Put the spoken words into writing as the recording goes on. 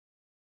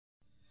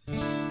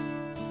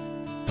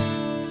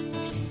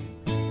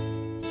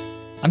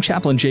I'm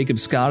Chaplain Jacob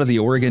Scott of the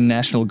Oregon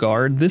National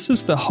Guard. This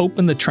is the Hope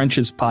in the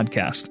Trenches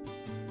podcast.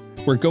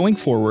 Where going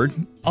forward,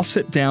 I'll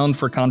sit down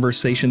for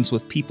conversations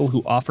with people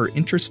who offer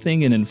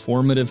interesting and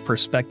informative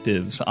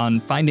perspectives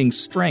on finding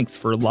strength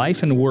for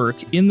life and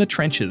work in the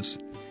trenches,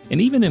 and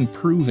even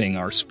improving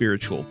our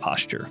spiritual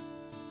posture.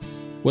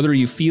 Whether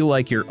you feel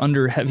like you're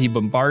under heavy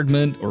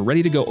bombardment or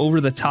ready to go over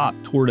the top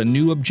toward a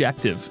new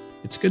objective,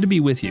 it's good to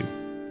be with you.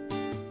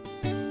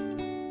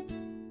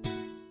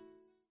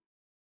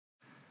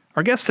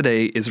 Our guest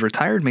today is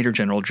retired Major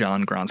General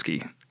John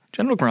Gronski.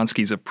 General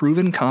Gronski is a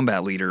proven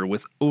combat leader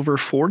with over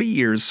 40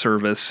 years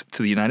service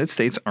to the United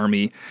States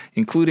Army,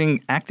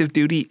 including active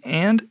duty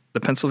and the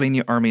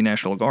Pennsylvania Army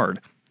National Guard.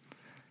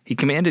 He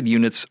commanded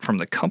units from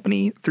the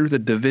company through the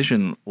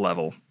division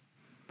level.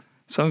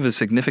 Some of his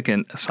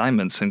significant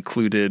assignments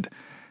included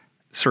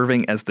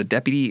serving as the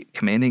Deputy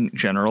Commanding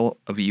General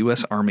of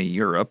U.S. Army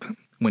Europe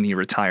when he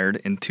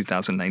retired in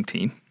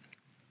 2019.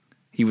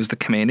 He was the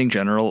Commanding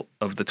General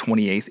of the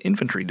 28th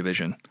Infantry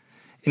Division,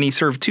 and he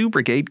served 2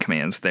 brigade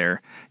commands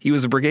there. He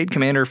was the Brigade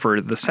Commander for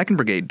the 2nd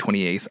Brigade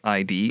 28th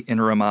ID in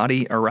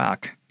Ramadi,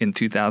 Iraq in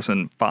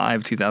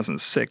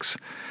 2005-2006,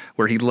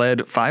 where he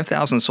led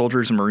 5,000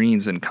 soldiers and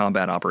Marines in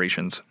combat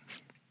operations.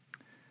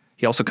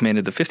 He also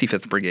commanded the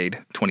 55th Brigade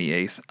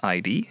 28th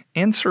ID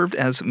and served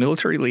as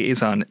Military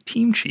Liaison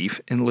Team Chief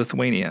in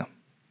Lithuania.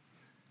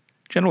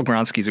 General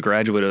Gronski is a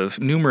graduate of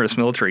numerous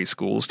military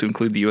schools to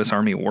include the U.S.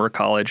 Army War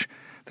College,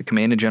 the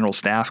Command and General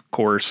Staff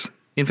Course,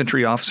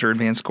 Infantry Officer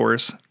Advanced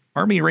Course,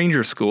 Army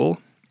Ranger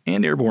School,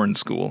 and Airborne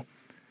School,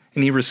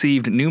 and he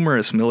received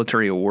numerous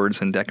military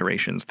awards and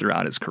decorations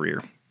throughout his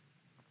career.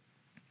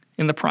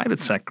 In the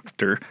private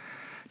sector,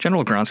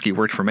 General Gronski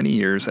worked for many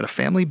years at a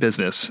family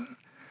business,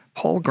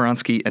 Paul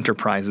Gronski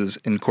Enterprises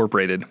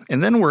Incorporated,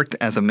 and then worked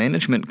as a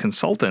management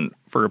consultant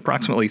for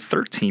approximately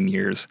 13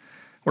 years,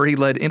 where he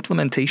led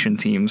implementation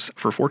teams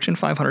for Fortune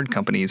 500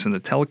 companies in the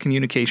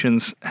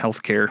telecommunications,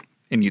 healthcare,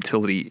 and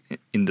utility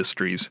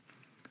industries.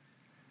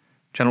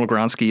 General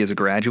Gronski is a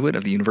graduate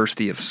of the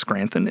University of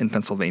Scranton in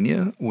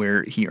Pennsylvania,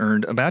 where he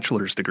earned a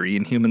bachelor's degree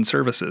in human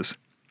services.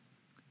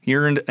 He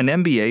earned an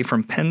MBA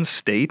from Penn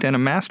State and a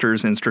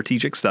master's in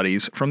strategic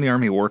studies from the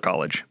Army War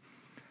College.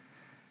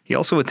 He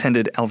also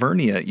attended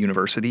Alvernia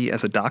University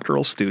as a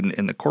doctoral student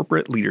in the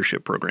corporate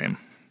leadership program.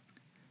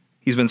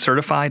 He's been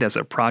certified as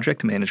a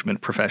project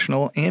management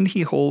professional, and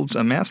he holds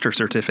a master's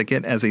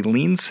certificate as a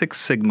Lean Six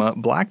Sigma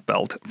Black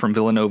Belt from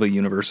Villanova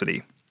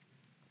University.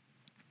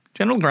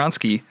 General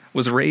Gronski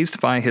was raised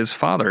by his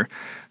father,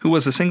 who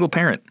was a single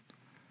parent.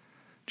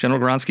 General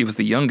Gronski was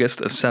the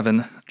youngest of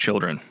 7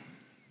 children.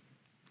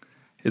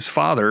 His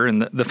father,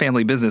 in the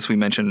family business we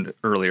mentioned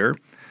earlier,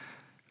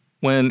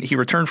 when he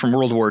returned from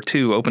World War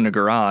II, opened a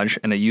garage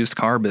and a used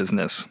car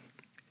business.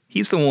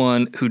 He's the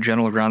one who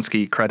General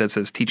Gronski credits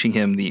as teaching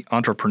him the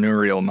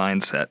entrepreneurial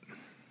mindset.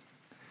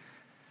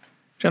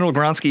 General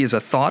Gronski is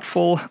a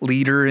thoughtful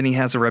leader, and he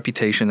has a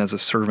reputation as a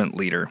servant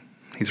leader.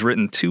 He's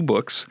written 2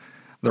 books,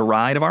 The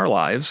Ride of Our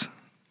Lives,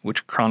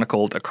 which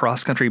chronicled a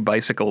cross-country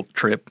bicycle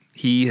trip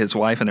he, his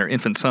wife, and their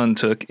infant son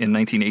took in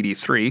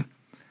 1983,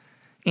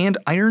 and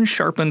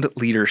Iron-Sharpened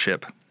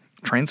Leadership,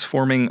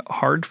 Transforming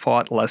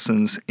Hard-Fought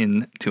Lessons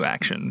into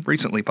Action,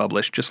 recently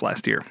published just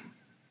last year.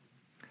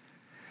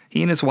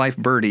 He and his wife,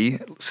 Bertie,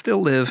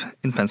 still live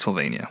in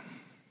Pennsylvania.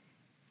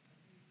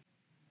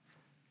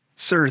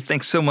 Sir,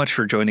 thanks so much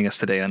for joining us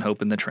today on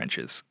Hope in the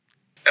Trenches.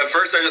 At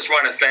first, I just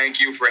want to thank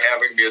you for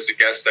having me as a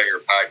guest on your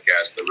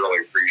podcast. I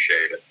really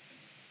appreciate it.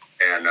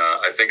 And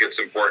I think it's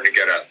important to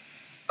get a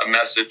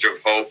message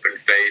of hope and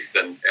faith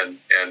and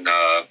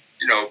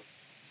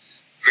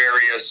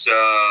various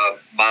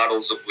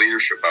models of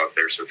leadership out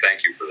there. So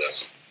thank you for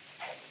this.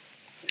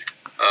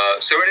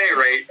 So at any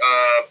rate,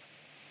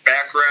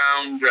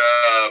 background,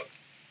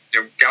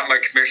 got my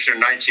commission in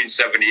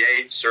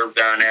 1978, served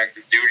on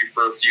active duty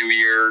for a few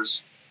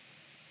years,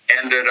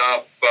 ended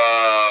up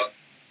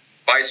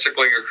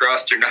bicycling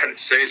across the United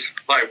States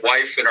with my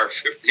wife and our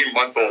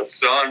 15-month-old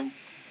son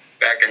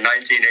back in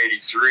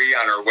 1983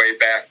 on our way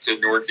back to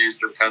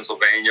northeastern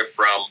Pennsylvania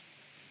from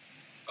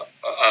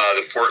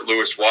the Fort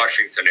Lewis,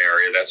 Washington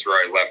area. That's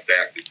where I left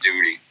active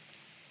duty.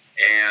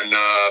 And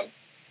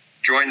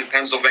joined the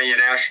Pennsylvania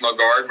National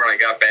Guard when I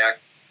got back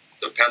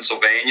to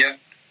Pennsylvania,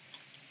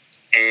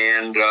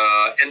 and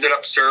ended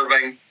up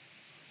serving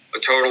a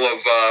total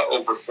of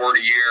over 40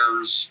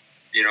 years,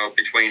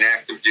 between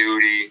active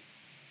duty,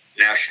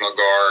 National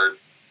Guard,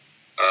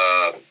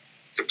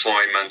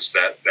 deployments,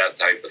 that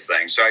type of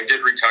thing. So I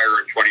did retire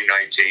in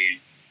 2019.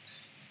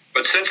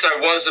 But since I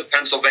was a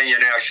Pennsylvania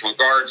National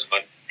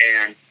Guardsman,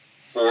 and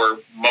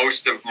for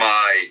most of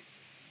my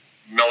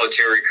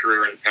military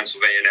career in the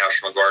Pennsylvania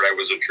National Guard, I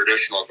was a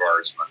traditional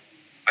guardsman.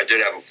 I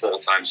did have a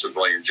full-time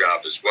civilian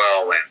job as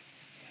well, and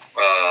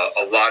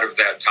a lot of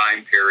that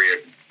time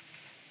period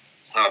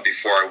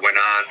before I went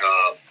on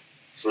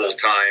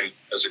full-time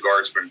as a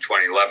guardsman in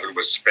 2011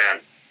 was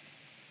spent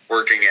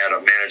working at a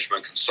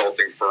management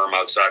consulting firm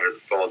outside of the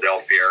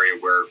Philadelphia area,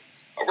 where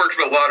I worked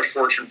with a lot of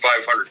Fortune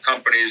 500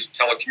 companies,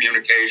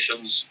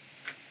 telecommunications,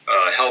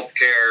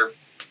 healthcare,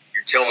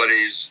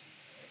 utilities,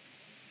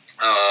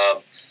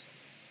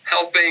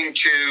 helping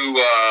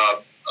to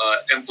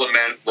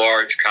implement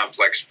large,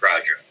 complex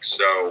projects.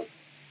 So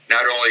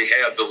not only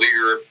have the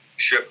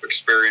leadership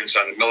experience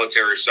on the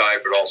military side,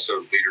 but also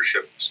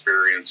leadership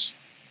experience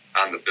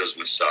on the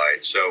business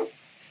side. So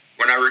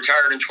when I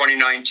retired in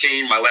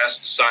 2019, my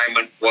last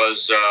assignment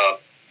was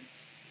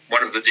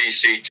one of the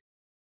DC.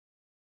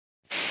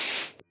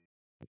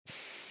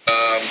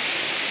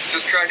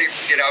 Just trying to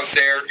get out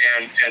there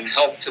and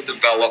help to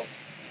develop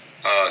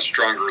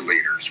stronger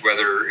leaders,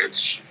 whether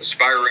it's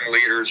aspiring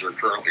leaders or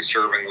currently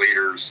serving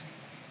leaders.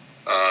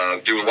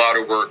 Do a lot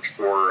of work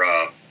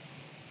for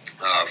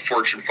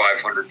Fortune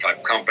 500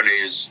 type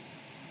companies.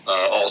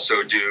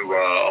 Also do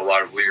a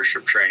lot of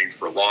leadership training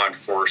for law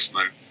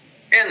enforcement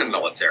and the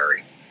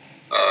military.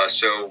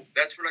 So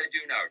that's what I do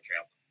now,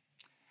 Chaplain.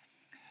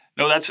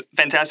 No, that's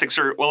fantastic,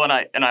 sir. Well,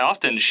 and I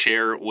often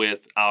share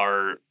with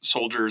our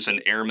soldiers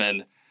and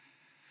airmen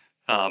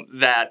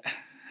that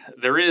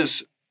there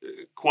is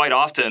quite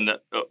often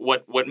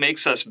what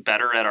makes us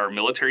better at our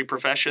military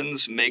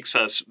professions makes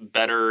us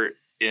better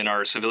in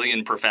our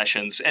civilian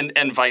professions,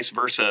 and vice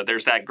versa.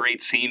 There's that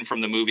great scene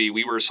from the movie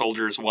We Were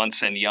Soldiers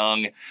Once and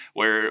Young,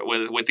 where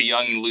with the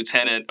young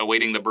lieutenant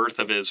awaiting the birth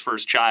of his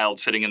first child,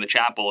 sitting in the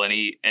chapel, and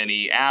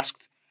he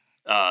asked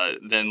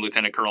then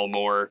Lieutenant Colonel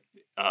Moore,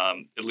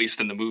 at least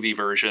in the movie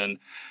version,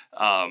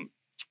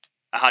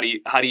 how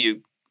do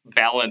you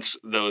balance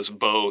those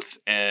both?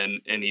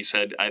 And he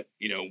said,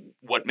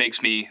 what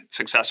makes me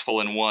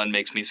successful in one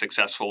makes me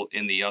successful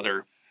in the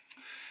other.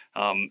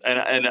 And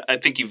I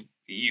think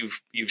you've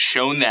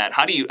shown that.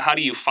 How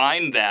do you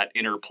find that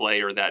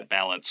interplay or that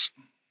balance?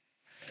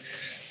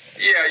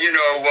 Yeah,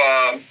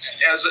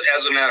 as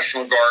a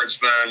National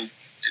Guardsman,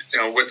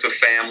 with the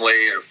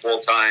family and a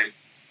full-time,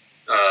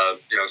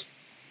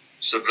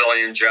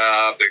 civilian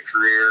job and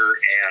career,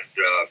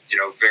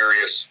 and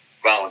various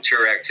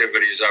volunteer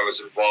activities I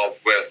was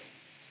involved with,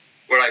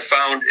 what I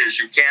found is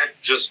you can't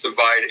just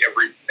divide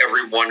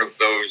every one of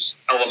those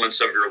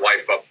elements of your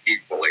life up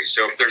equally.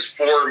 So if there's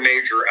 4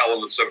 major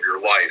elements of your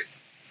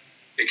life,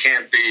 it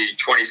can't be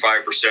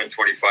 25%, 25%,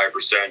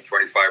 25%,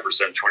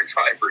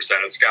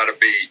 25%. It's got to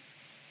be,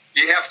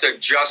 you have to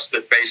adjust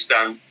it based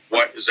on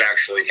what is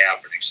actually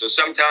happening. So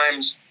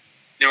sometimes,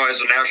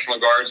 as a National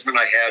Guardsman,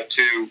 I had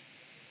to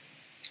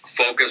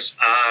focus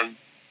on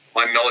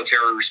my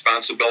military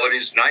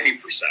responsibilities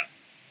 90%,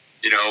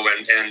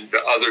 and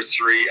the other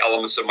 3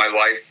 elements of my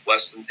life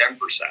less than 10%.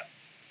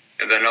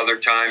 And then other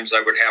times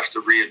I would have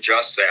to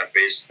readjust that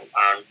based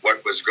on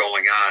what was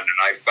going on. And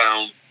I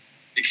found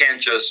you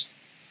can't just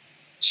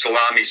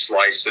salami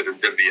slice it and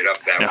divvy it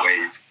up that way.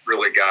 You've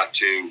really got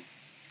to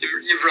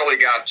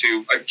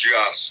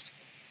adjust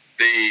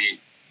the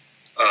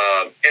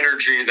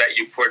energy that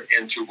you put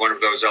into one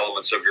of those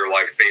elements of your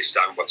life based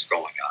on what's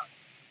going on.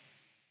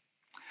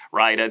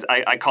 Right.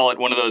 I call it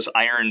one of those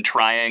iron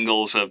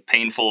triangles of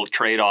painful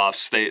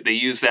trade-offs. They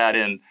use that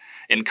in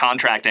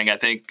contracting. I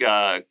think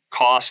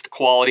cost,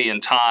 quality,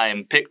 and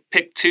time.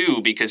 Pick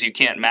 2 because you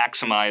can't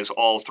maximize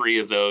all 3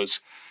 of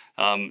those.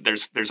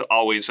 There's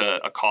always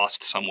a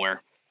cost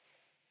somewhere.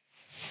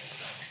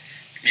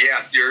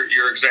 Yeah,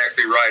 you're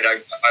exactly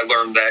right. I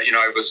learned that.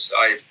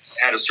 I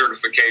had a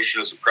certification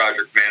as a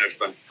project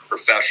management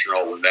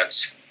professional, and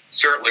that's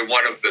certainly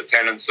one of the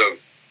tenets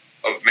of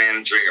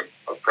managing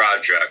a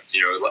project.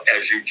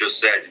 As you just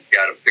said, you've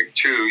got to pick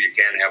 2. You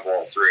can't have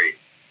all 3.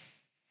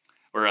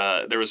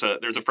 Or there's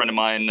a friend of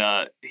mine.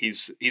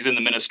 He's in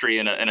the ministry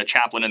and a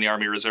chaplain in the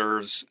Army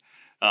Reserves.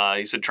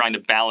 He said trying to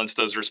balance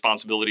those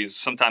responsibilities,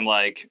 sometimes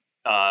like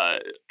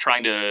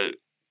trying to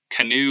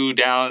canoe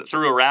down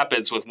through a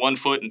rapids with 1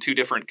 foot in 2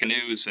 different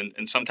canoes,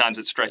 and sometimes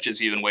it stretches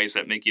you in ways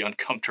that make you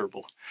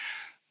uncomfortable.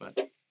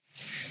 But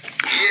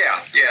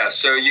yeah.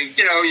 So you've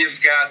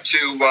got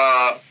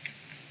to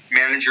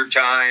manage your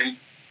time,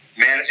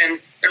 and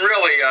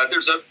really,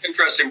 there's an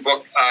interesting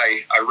book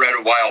I read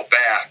a while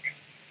back.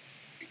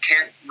 I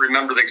can't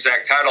remember the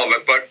exact title of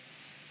it, but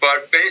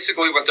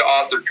basically what the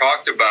author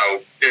talked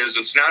about is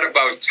it's not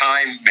about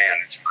time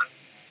management.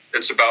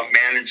 It's about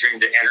managing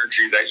the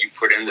energy that you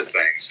put into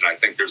things, and I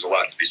think there's a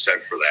lot to be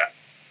said for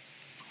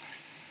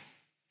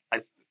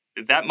that.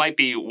 That might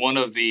be one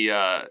of the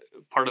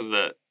part of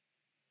the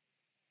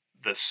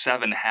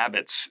 7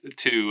 habits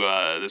to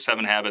the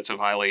 7 habits of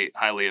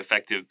highly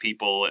effective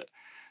people,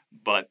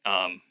 but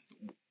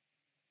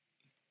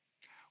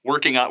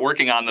working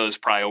on those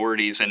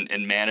priorities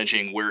and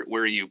managing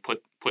where you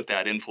put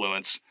that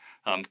influence.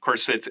 Of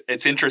course,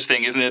 it's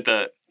interesting, isn't it?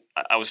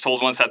 I was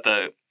told once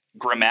that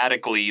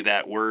grammatically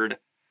that word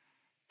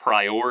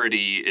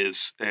priority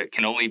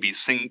can only be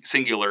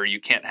singular.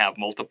 You can't have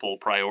multiple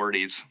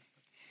priorities.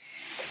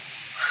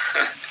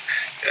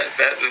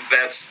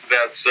 That's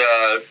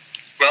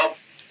well,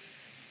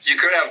 you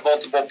could have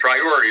multiple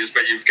priorities,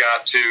 but you've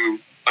got to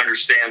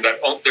understand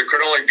that there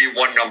could only be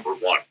one number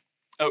 1.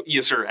 Oh,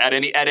 yes, sir. At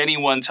any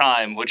one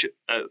time, which,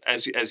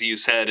 as you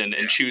said,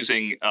 and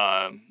choosing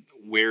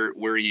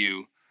where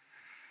you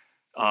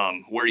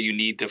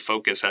need to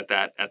focus at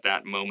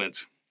that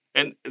moment.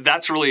 And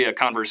that's really a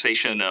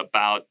conversation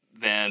about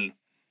then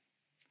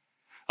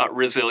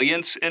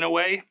resilience in a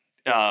way.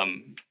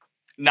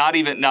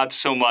 Not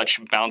so much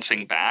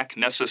bouncing back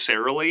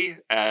necessarily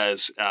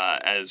as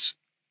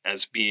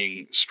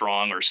being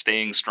strong or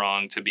staying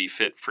strong to be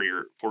fit for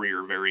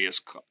your various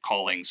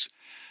callings.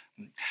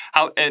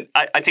 And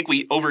I think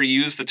we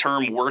overuse the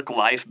term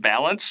work-life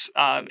balance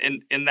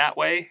in that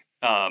way.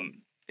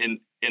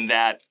 In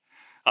that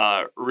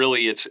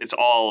really it's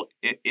all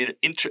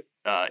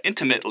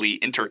intimately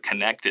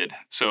interconnected.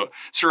 So,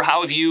 sir,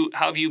 how have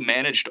you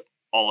managed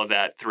all of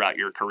that throughout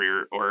your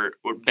career, or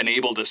been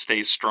able to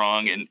stay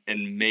strong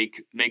and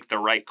make the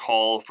right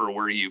call for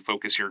where you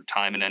focus your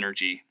time and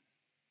energy?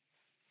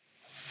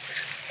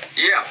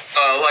 Yeah,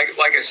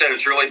 like I said,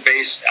 it's really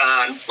based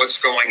on what's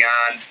going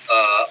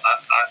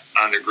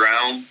on the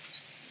ground,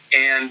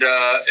 and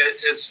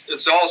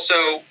it's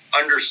also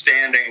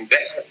understanding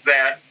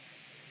that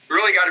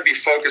really got to be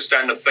focused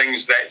on the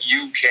things that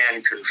you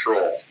can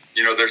control.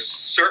 There's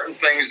certain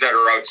things that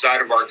are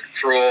outside of our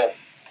control,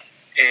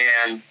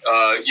 and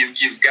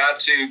you've got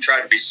to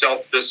try to be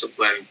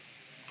self-disciplined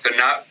to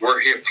not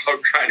worry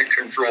about trying to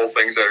control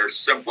things that are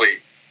simply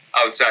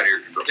outside of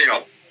your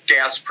control.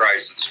 Gas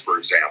prices, for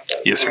example,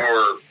 yes, sir.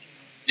 Or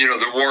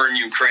the war in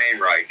Ukraine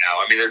right now.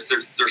 I mean,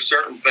 there's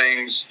certain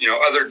things,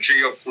 other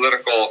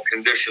geopolitical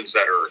conditions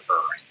that are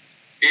occurring,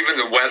 even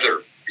the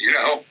weather.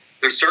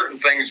 There's certain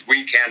things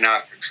we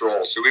cannot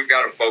control, so we've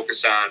got to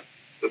focus on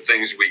the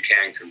things we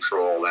can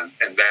control, and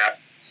that,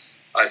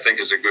 I think,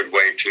 is a good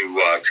way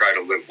to try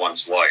to live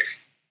one's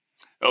life.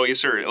 Oh, yes,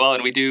 sir. Well,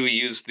 and we do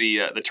use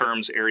the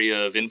terms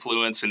area of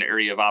influence and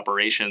area of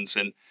operations,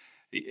 and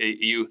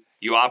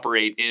you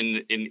operate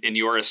in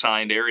your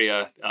assigned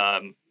area.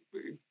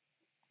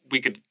 We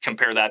could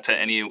compare that to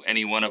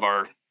any one of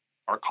our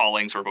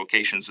callings or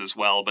vocations as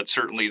well. But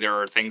certainly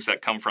there are things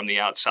that come from the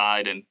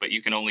outside, but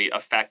you can only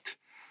affect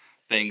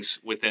things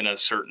within a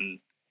certain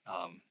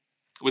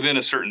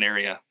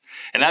area.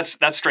 And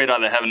that's straight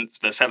out of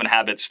the 7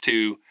 Habits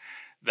too.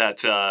 That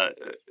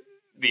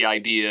the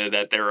idea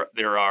that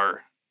there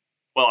are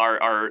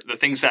the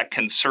things that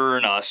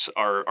concern us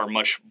are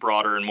much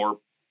broader and more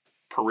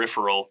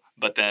peripheral,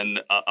 but then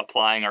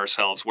applying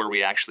ourselves where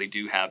we actually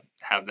do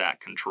have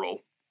that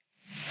control.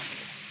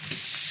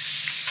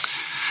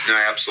 No,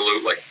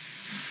 absolutely.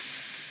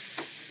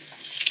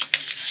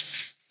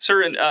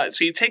 Sir, and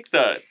so you take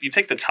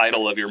the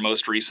title of your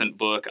most recent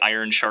book,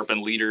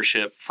 Iron-Sharpened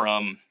Leadership,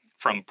 from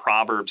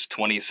Proverbs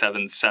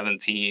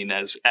 27:17,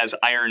 as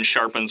iron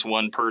sharpens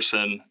one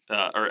person,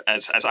 or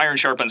as iron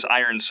sharpens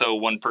iron, so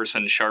one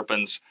person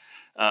sharpens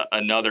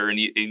another. And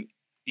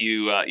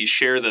you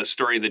share the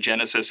story, the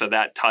genesis of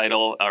that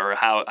title, or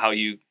how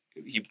you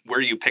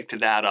where you picked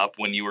that up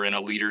when you were in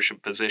a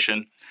leadership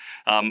position.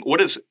 What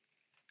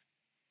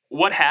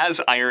has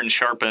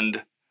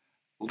iron-sharpened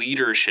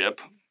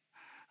leadership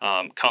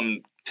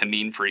come to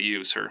mean for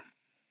you, sir?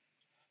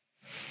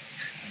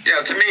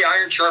 Yeah, to me,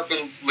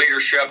 iron-sharpened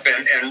leadership,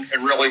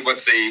 and really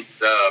what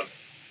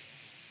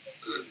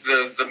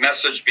the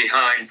message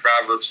behind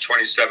Proverbs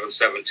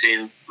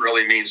 27:17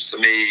 really means to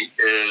me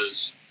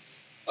is,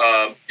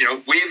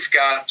 we've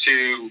got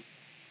to,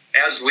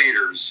 as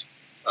leaders,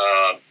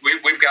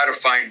 we've got to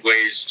find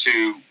ways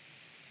to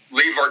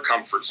leave our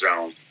comfort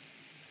zone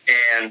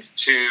and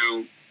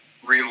to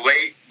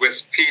relate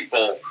with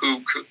people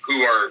who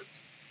are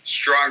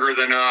stronger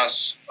than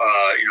us,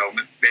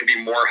 maybe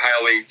more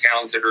highly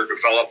talented or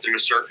developed in a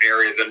certain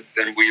area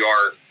than we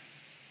are,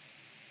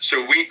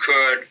 so we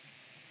could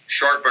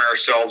sharpen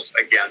ourselves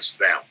against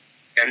them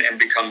and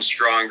become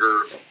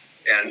stronger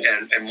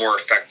and more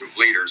effective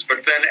leaders.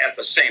 But then at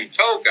the same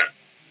token,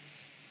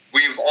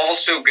 we've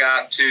also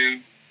got to,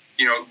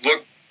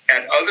 look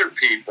at other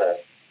people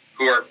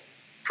who are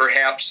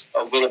perhaps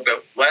a little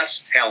bit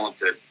less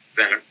talented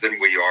than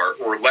we are,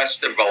 or less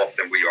developed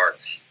than we are.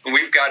 And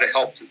we've got to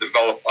help to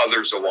develop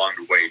others along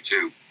the way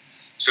too.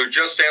 So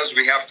just as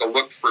we have to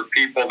look for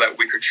people that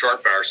we could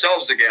sharpen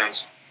ourselves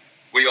against,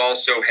 we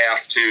also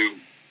have to,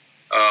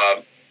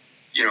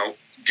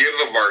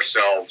 give of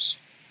ourselves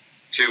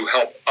to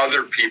help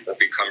other people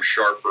become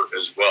sharper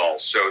as well.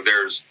 So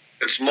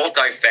it's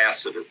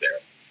multifaceted there.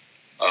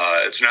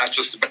 It's not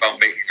just about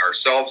making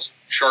ourselves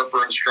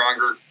sharper and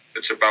stronger.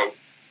 It's about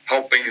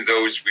helping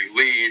those we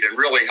lead, and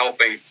really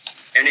helping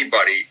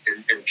anybody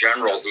in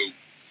general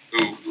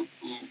who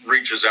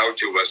reaches out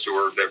to us,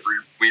 or that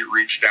we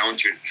reach down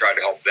to try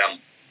to help them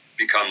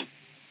become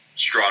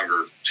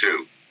stronger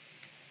too.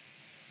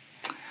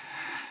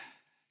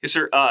 Yes,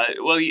 sir.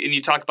 Well, and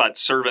you talk about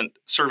servant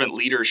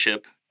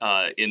leadership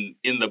in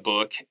the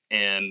book,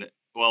 and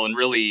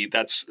really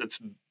that's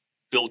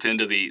built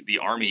into the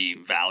Army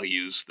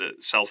values, the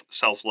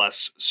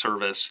selfless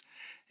service,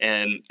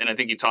 and I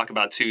think you talk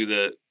about too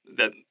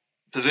that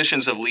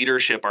positions of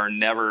leadership are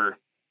never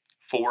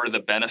for the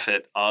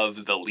benefit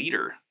of the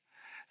leader.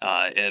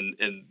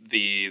 and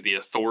the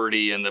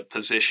authority and the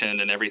position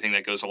and everything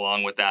that goes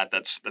along with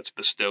that's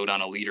bestowed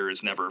on a leader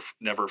is never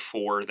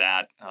for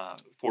that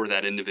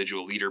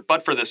individual leader,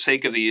 but for the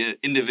sake of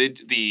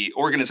the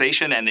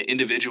organization and the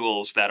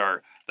individuals that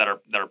are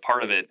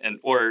part of it, and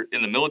or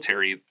in the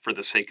military for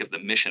the sake of the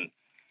mission.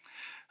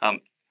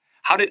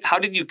 How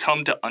did you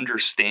come to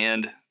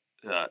understand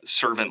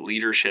servant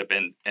leadership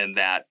and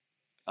that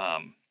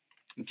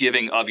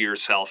giving of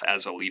yourself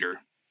as a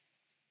leader?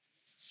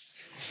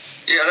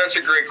 Yeah, that's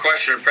a great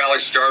question. It probably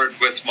started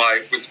with my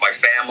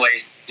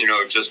family. You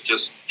know, just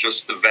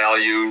the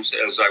values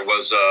as I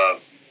was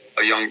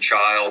a young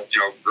child. You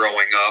know,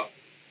 growing up,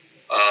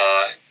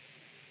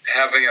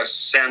 having a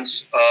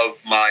sense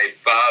of my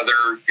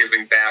father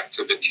giving back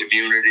to the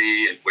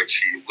community in which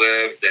he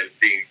lived and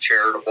being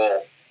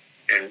charitable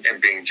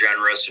and being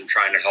generous and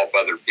trying to help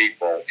other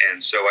people.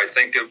 And so I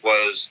think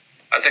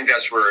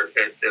that's where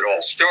it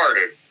all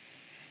started.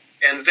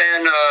 And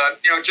then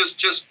you know,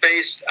 just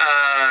based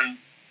on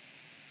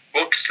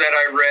books that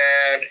I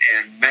read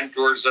and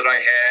mentors that I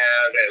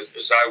had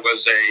as I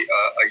was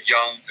a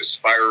young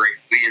aspiring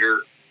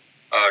leader,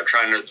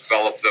 trying to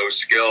develop those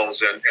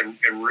skills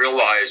and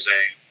realizing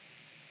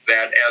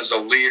that as a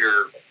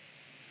leader,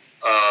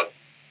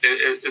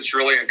 it's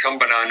really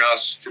incumbent on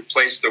us to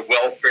place the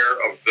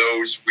welfare of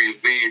those we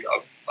lead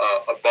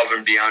above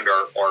and beyond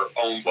our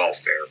own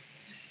welfare.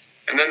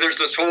 And then there's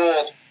this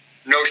whole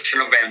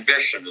notion of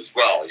ambition as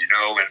well, you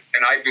know,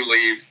 and I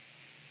believe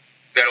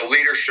that a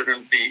leader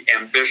shouldn't be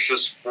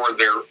ambitious for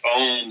their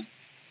own,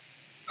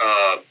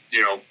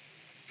 you know,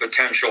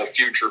 potential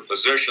future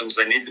positions.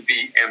 They need to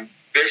be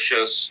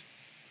ambitious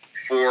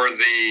for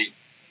the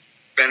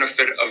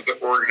benefit of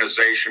the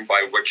organization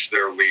by which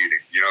they're leading.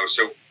 You know,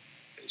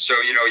 so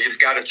you know, you've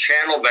got to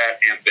channel that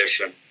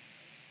ambition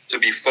to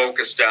be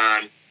focused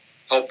on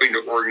helping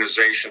the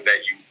organization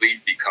that you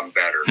lead become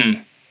better,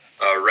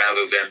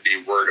 rather than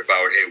be worried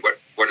about, hey,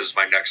 what is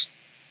my next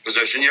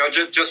position? You know,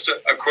 just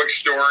a quick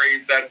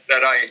story that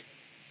I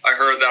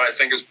heard that I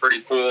think is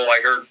pretty cool. I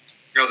heard,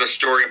 you know, the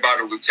story about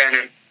a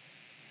lieutenant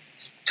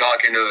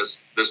talking to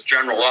this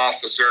general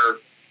officer,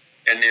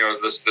 and you know,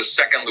 the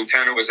second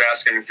lieutenant was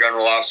asking the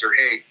general officer,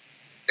 hey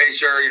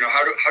sir, you know,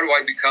 how do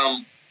I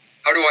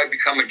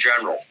become a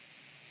general?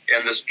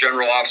 And this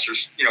general officer,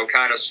 you know,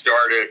 kind of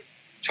started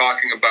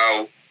talking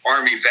about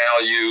Army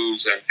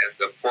values and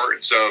the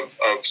importance of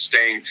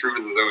staying true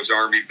to those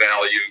Army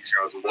values,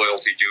 you know, the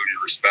loyalty, duty,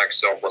 respect,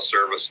 selfless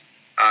service,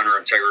 honor,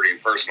 integrity,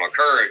 and personal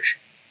courage.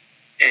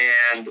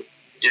 And,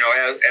 you know,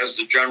 as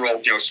the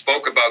general, you know,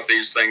 spoke about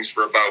these things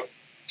for about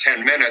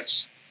 10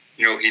 minutes,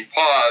 you know, he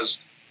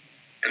paused,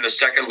 and the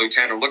second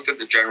lieutenant looked at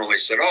the general and he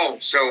said, oh,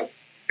 so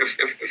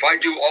if I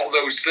do all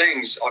those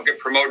things, I'll get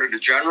promoted to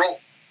general?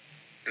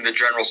 And the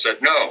general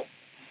said, no.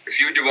 If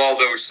you do all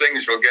those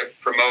things, you'll get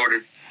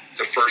promoted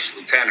to first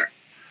lieutenant.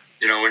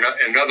 You know,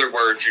 in other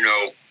words, you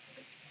know,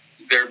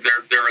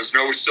 there is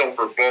no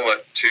silver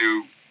bullet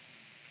to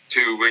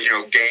you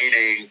know,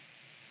 gaining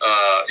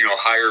you know,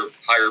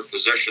 higher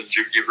positions.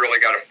 You've really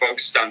got to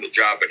focus on the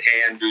job at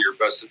hand, do your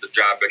best at the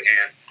job at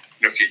hand,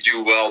 and if you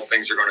do well,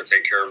 things are going to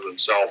take care of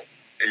themselves,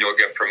 and you'll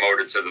get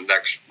promoted to the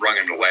next rung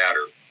in the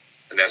ladder.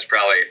 And that's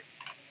probably,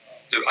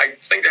 I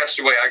think that's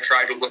the way I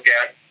try to look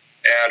at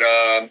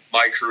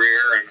my career,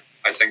 and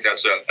I think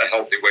that's a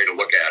healthy way to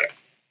look at it.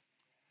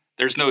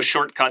 There's no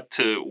shortcut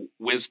to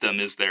wisdom,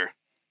 is there?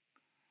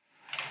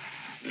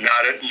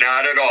 Not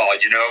at all.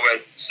 You know,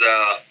 it's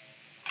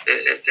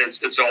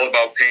all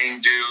about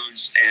paying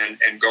dues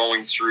and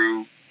going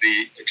through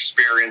the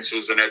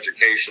experiences and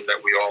education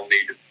that we all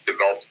need to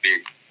develop to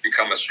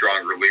become a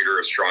stronger leader,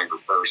 a stronger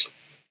person.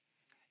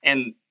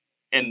 And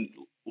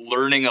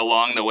learning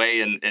along the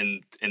way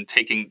and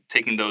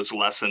taking those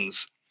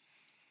lessons.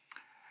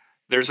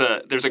 There's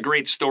a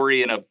great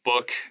story in a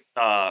book.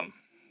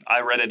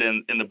 I read it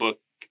in the book.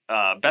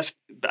 I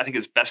think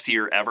it's Best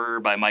Year Ever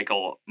by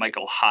Michael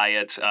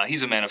Hyatt.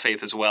 He's a man of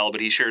faith as well,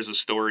 but he shares a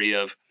story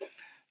of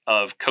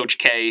Coach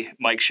K,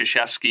 Mike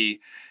Krzyzewski,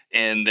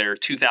 in their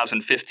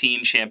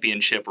 2015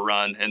 championship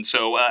run. And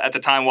so at the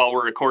time while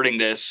we're recording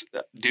this,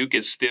 Duke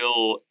is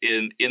still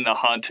in the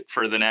hunt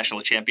for the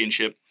national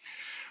championship.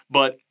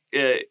 But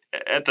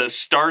at the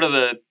start of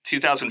the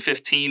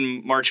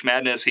 2015 March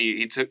Madness,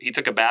 he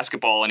took a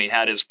basketball and he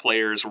had his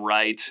players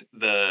write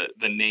the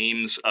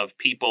names of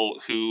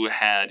people who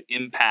had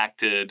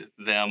impacted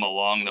them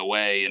along the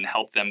way and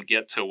helped them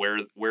get to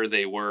where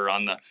they were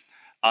on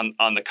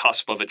the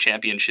cusp of a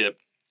championship.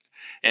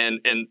 And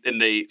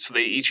each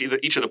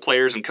of the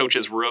players and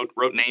coaches wrote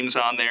names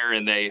on there,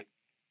 and they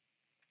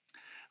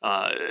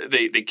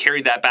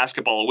carried that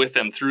basketball with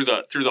them through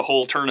the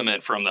whole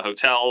tournament, from the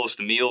hotels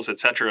to meals,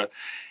 etc.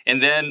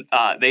 And then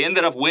they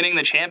ended up winning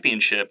the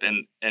championship.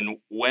 And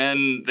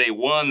when they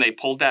won, they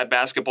pulled that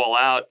basketball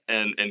out,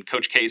 and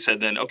Coach K said,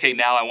 then, okay,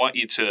 now I want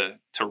you to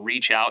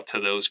reach out to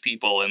those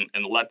people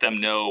and let them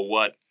know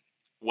what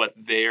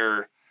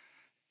their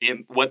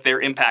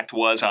impact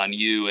was on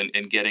you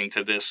and getting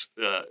to this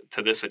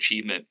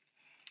achievement.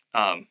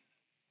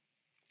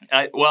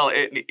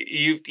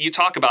 You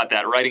talk about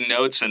that, writing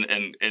notes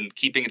and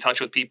keeping in touch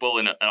with people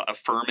and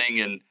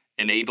affirming and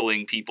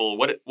enabling people.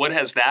 What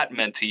has that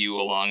meant to you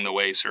along the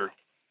way, sir?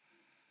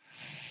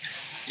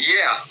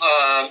 Yeah,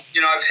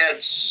 I've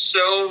had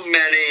so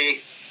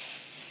many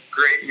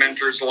great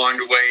mentors along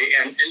the way,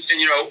 and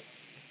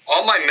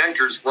all my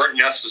mentors weren't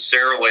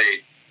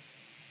necessarily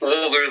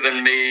older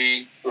than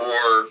me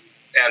or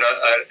at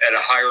a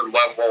higher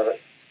level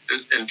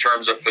in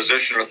terms of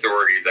position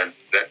authority than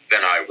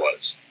I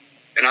was.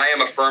 And I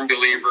am a firm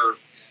believer,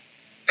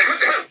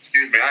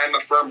 excuse me, I am a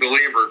firm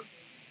believer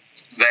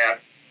that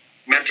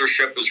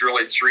mentorship is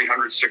really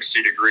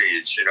 360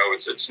 degrees.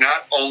 It's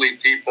not only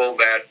people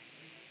that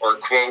are,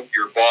 quote,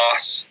 your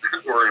boss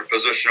or in a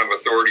position of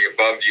authority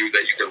above you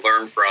that you can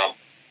learn from.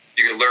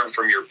 You can learn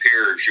from your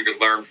peers. You can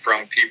learn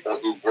from people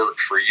who work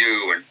for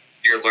you, and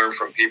you can learn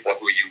from people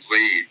who you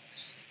lead.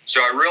 So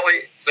I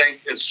really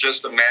think it's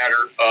just a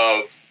matter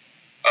of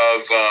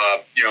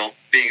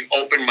being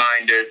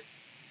open-minded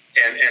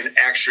and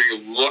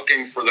actually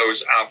looking for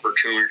those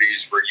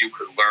opportunities where you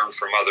could learn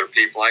from other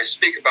people. I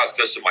speak about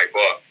this in my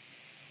book.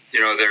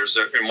 There's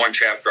in one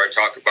chapter I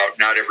talk about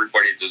not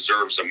everybody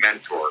deserves a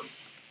mentor.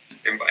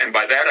 And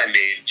by that I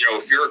mean,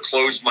 if you're a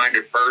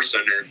closed-minded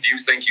person and if you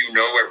think you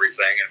know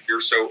everything, and if you're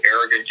so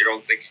arrogant you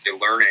don't think you can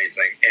learn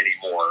anything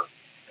anymore,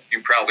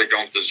 you probably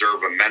don't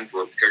deserve a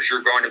mentor, because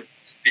you're going to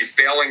be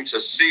failing to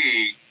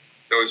see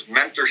those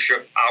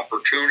mentorship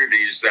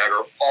opportunities that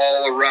are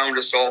all around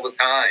us all the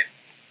time.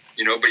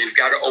 But you've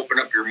got to open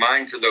up your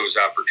mind to those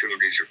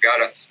opportunities. You've got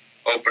to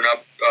open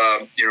up,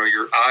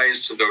 your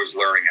eyes to those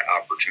learning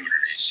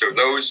opportunities. So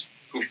those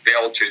who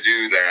fail to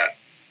do that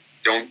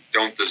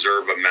don't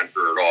deserve a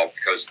mentor at all,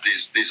 because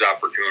these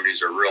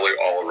opportunities are really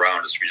all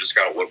around us. We just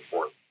got to look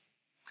for it.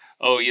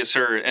 Oh, yes,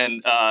 sir.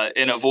 And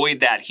avoid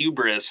that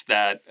hubris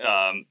that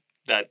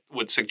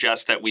would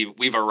suggest that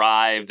we've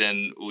arrived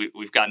and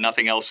we've got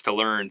nothing else to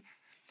learn.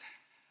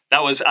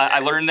 I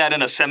learned that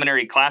in a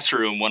seminary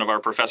classroom. One of our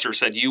professors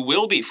said, "You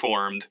will be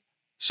formed,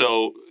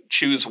 so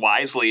choose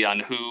wisely on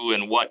who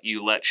and what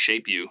you let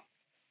shape you."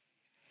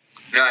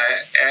 No,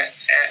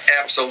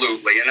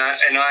 absolutely. And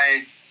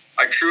I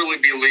truly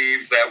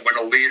believe that when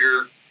a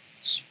leader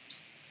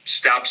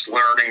stops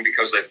learning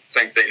because they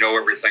think they know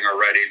everything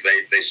already,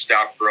 they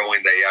stop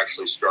growing, they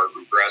actually start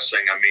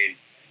regressing. I mean,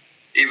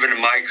 even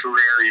in my career,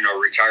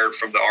 retired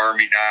from the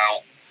Army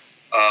now,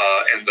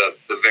 and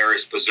the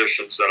various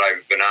positions that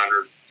I've been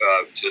honored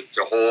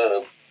to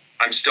hold,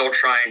 I'm still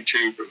trying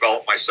to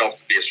develop myself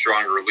to be a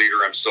stronger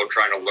leader. I'm still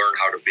trying to learn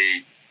how to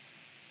be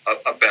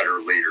a better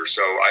leader.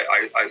 So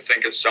I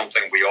think it's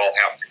something we all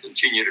have to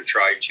continue to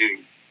try to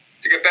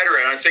get better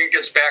at. And I think it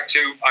gets back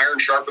to iron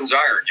sharpens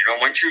iron.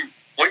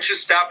 Once you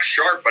stop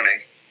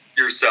sharpening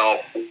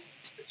yourself,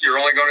 you're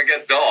only going to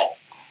get dull.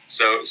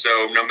 So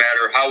no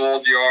matter how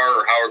old you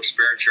are or how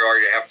experienced you are,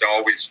 you have to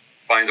always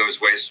find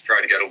those ways to try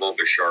to get a little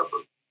bit sharper.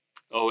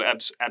 Oh,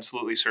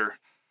 absolutely, sir.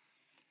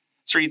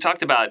 Sir, you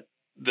talked about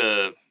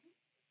the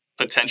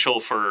potential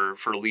for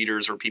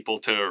leaders or people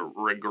to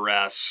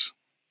regress.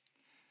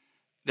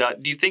 Do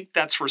you think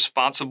that's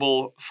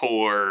responsible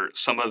for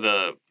some of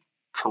the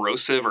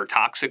corrosive or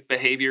toxic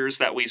behaviors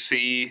that we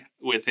see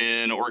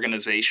within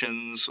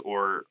organizations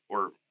or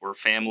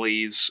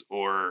families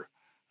or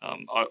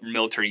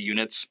military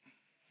units?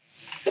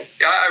 Yeah,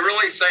 I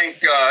really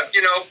think,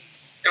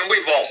 and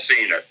we've all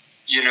seen it.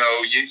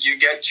 You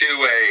get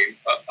to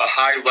a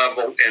high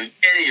level in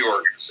any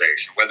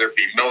organization, whether it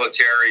be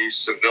military,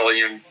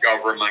 civilian,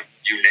 government,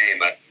 you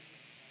name it.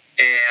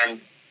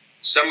 And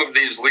some of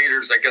these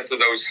leaders that get to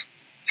those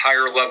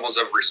higher levels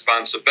of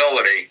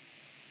responsibility,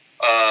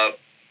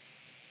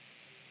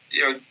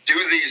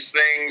 do these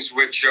things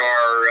which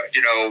are,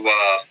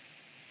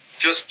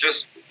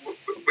 just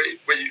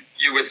what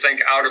you would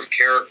think out of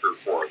character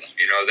for them.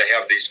 They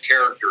have these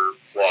character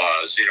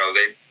flaws,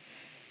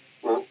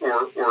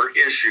 or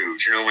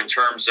issues, in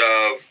terms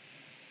of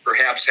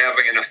perhaps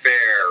having an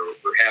affair, or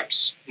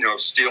perhaps,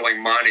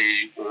 stealing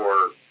money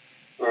or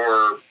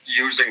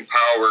using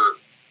power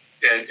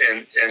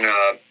in an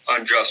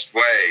unjust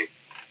way.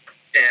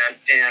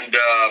 And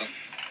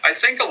I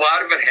think a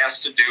lot of it has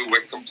to do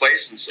with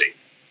complacency.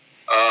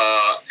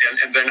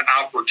 And then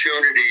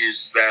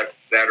opportunities that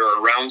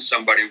are around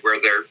somebody where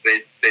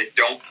they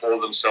don't pull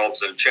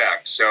themselves in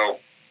check. So,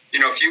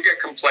 if you get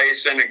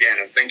complacent again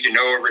and think you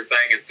know everything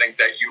and think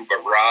that you've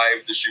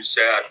arrived, as you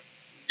said,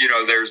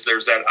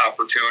 there's that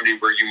opportunity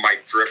where you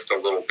might drift a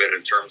little bit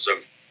in terms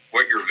of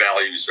what your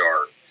values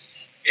are.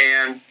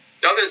 And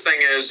the other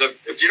thing is,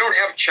 if you don't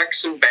have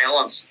checks and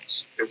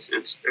balances,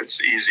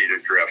 it's easy to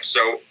drift.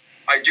 So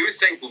I do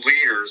think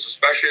leaders,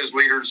 especially as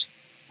leaders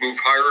move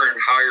higher and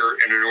higher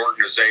in an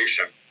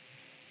organization,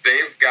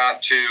 they've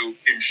got to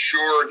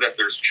ensure that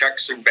there's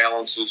checks and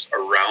balances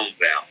around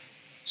them.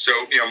 So,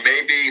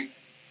 maybe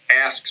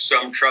ask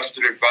some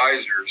trusted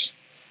advisors,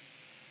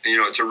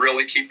 to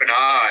really keep an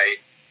eye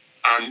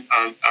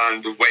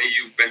on the way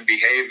you've been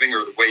behaving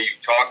or the way you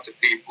talk to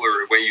people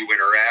or the way you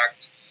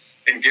interact,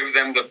 and give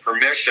them the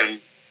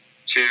permission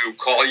to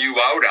call you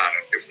out on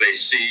it if they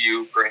see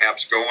you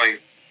perhaps going,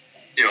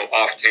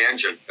 off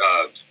tangent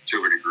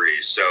to a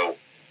degree. So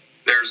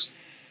there's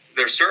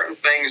certain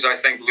things I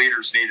think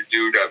leaders need to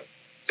do to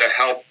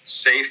help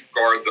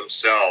safeguard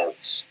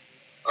themselves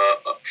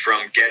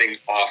from getting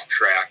off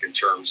track in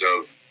terms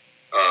of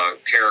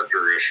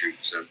character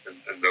issues and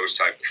those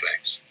type of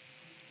things.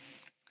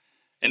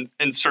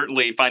 And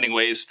certainly finding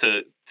ways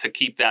to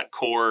keep that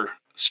core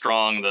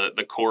strong,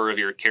 the core of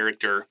your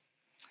character.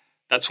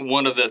 That's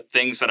one of the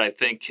things that I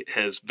think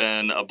has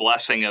been a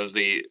blessing of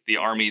the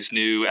Army's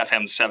new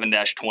FM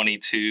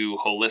 7-22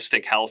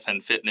 holistic health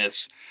and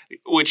fitness,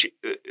 which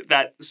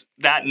that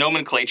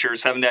nomenclature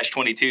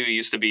 7-22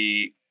 used to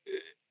be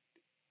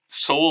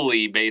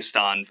solely based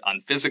on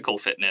physical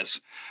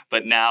fitness,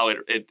 but now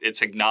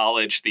it's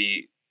acknowledged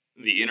the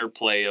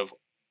interplay of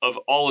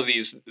all of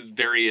these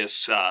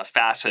various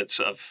facets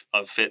of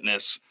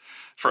fitness,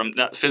 from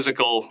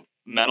physical,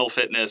 mental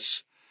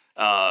fitness,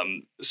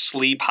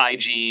 sleep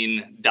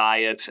hygiene,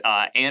 diet,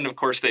 and of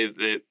course they've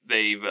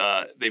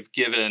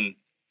given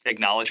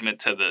acknowledgement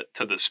to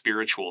the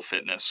spiritual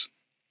fitness.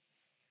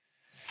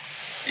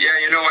 Yeah,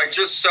 I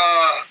just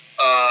saw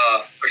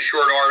a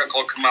short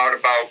article come out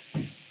about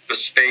the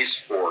Space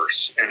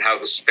Force and how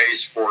the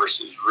Space Force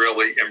is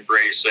really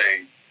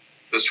embracing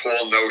this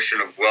whole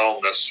notion of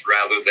wellness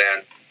rather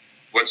than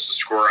what's the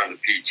score on the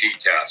PT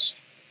test.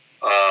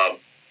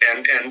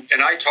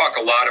 And I talk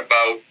a lot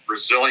about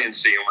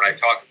resiliency. And when I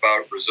talk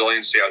about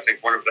resiliency, I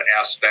think one of the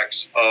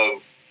aspects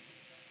of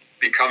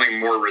becoming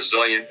more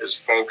resilient is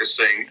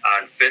focusing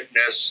on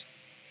fitness,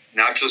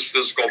 not just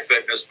physical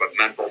fitness, but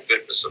mental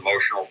fitness,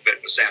 emotional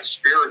fitness, and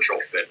spiritual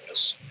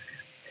fitness.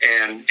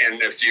 And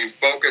if you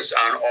focus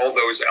on all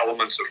those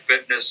elements of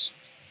fitness,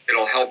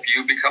 it'll help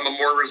you become a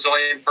more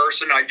resilient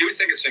person. I do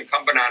think it's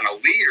incumbent on a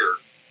leader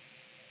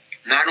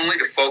not only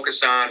to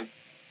focus on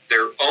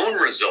their own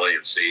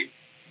resiliency,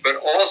 but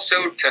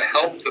also to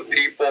help the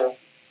people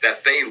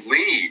that they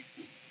lead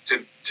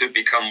to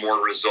become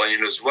more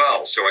resilient as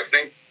well. So I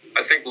think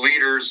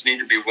leaders need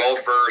to be well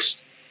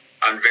versed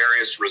on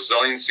various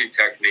resiliency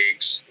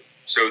techniques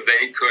so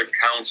they could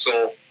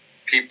counsel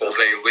people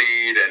they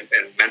lead and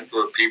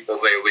mentor people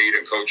they lead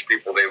and coach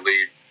people they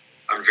lead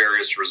on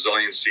various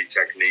resiliency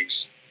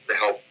techniques to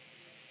help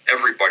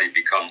everybody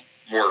become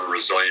more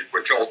resilient,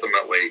 which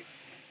ultimately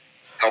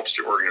helps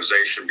the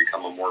organization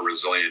become a more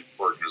resilient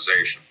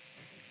organization.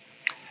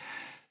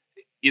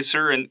 Yes,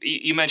 sir. And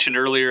you mentioned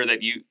earlier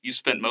that you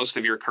spent most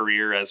of your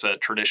career as a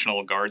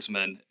traditional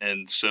guardsman.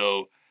 And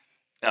so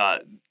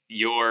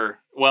we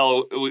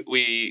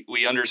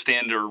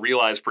understand or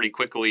realize pretty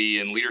quickly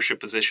in leadership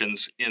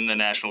positions in the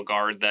National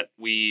Guard that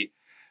we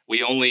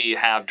only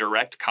have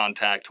direct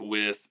contact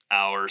with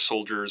our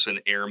soldiers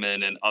and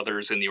airmen and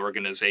others in the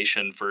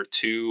organization for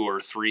 2 or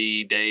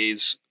 3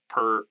 days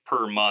per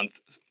month,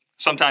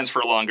 sometimes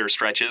for longer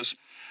stretches.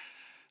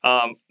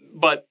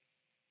 But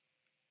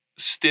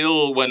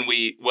still, when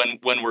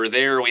we're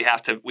there, we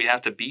have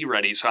to be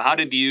ready. So how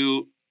did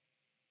you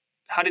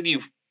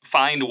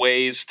find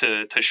ways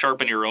to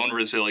sharpen your own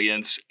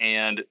resilience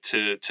and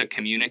to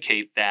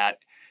communicate that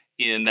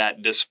in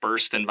that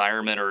dispersed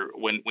environment, or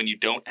when you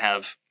don't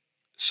have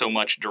so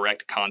much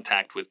direct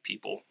contact with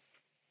people?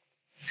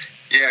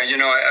 Yeah,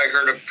 I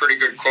heard a pretty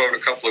good quote a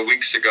couple of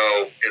weeks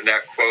ago. In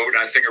that quote, and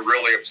I think it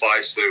really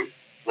applies to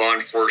law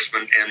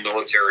enforcement and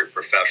military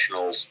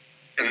professionals.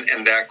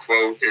 And that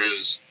quote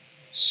is,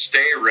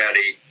 "Stay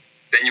ready,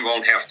 then you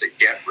won't have to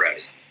get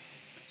ready."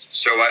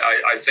 So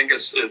I think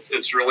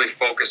it's really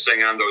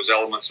focusing on those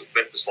elements of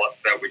fitness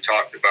that we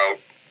talked about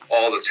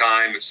all the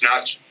time. It's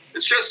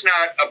just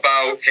not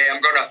about, hey,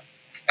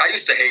 I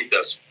used to hate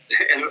this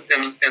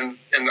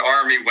in the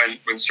Army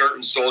when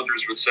certain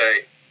soldiers would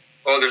say,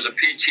 "Oh, there's a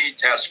PT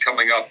test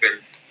coming up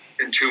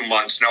in 2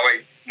 months. Now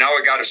I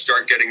got to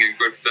start getting in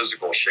good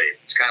physical shape."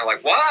 It's kind of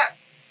like, what?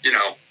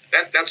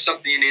 That's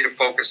something you need to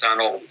focus on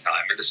all the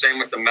time. And the same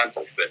with the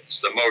mental fitness,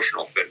 the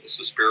emotional fitness,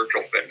 the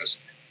spiritual fitness.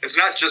 It's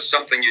not just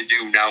something you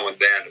do now and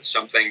then. It's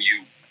something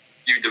you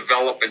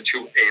develop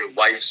into a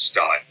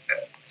lifestyle.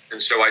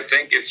 And so I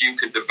think if you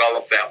could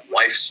develop that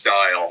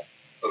lifestyle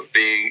of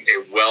being a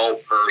well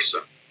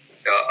person,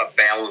 a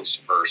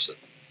balanced person,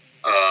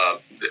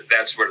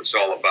 that's what it's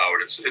all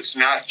about. It's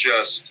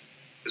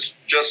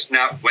just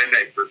not when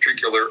a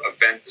particular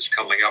event is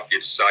coming up, you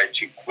decide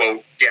to,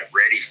 quote, get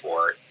ready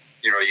for it.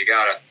 You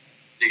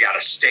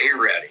gotta stay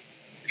ready,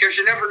 because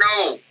you never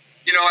know.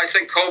 I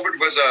think COVID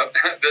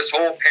this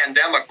whole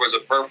pandemic was a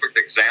perfect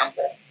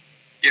example.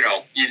 You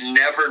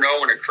never know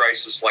when a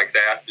crisis like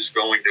that is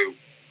going to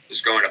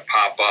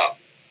pop up.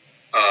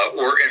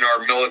 Or in our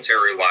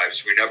military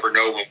lives, we never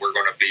know when we're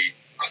going to be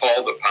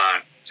called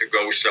upon to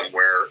go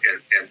somewhere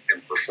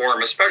and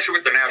perform, especially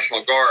with the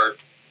National Guard,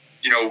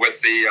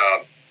 with the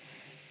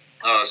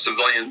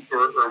civilian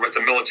or with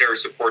the military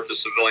support to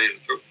civilian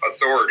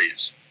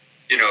authorities.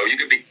 You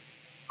could be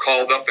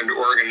called up into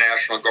Oregon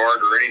National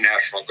Guard or any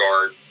National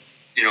Guard,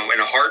 in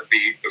a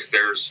heartbeat if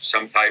there's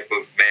some type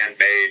of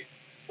man-made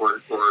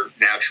or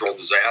natural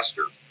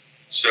disaster.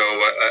 So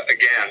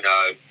again,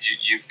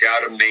 you've got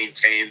to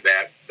maintain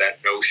that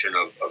notion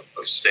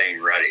of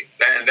staying ready,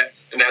 and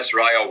that's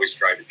what I always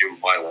try to do in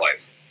my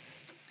life.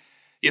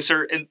 Yes,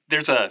 sir. And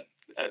there's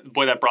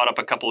boy, that brought up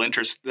a couple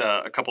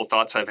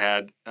thoughts I've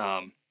had.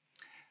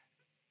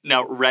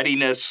 Now,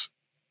 readiness,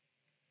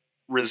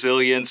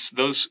 resilience,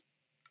 those,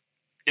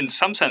 in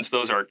some sense,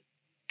 those are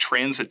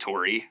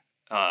transitory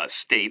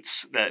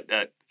states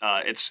that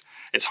it's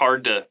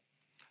hard to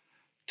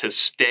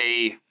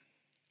stay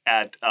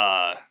at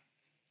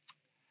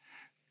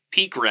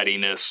peak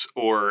readiness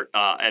or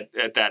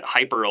at that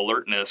hyper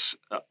alertness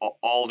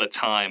all the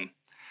time.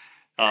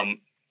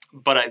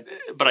 But I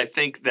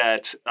think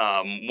that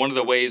one of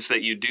the ways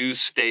that you do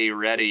stay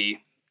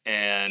ready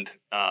and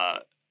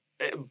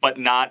but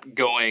not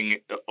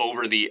going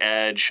over the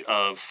edge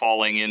of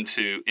falling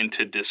into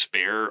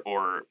despair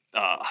or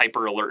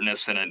hyper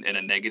alertness in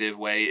a negative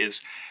way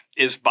is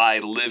by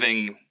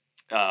living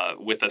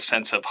with a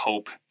sense of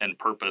hope and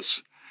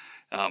purpose.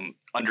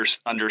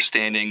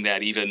 Understanding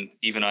that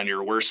even on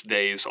your worst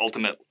days,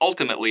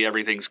 ultimately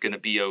everything's going to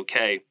be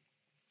okay.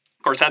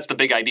 Of course, that's the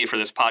big idea for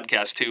this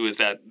podcast too, is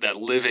that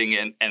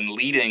living and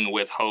leading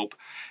with hope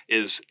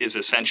is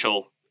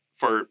essential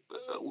for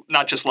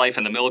not just life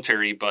in the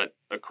military, but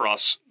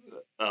across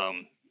our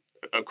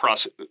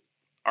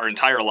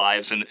entire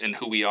lives and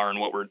who we are and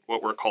what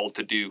we're called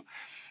to do.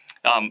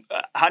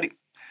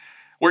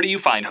 Where do you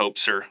find hope,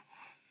 sir?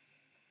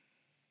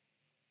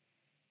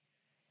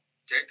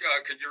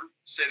 Could you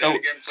say that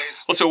again, please?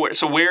 Well,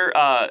 so where,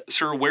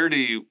 sir, where do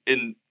you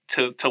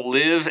to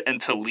live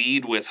and to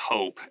lead with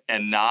hope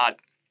and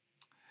not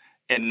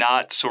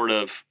sort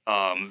of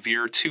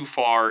veer too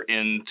far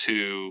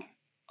into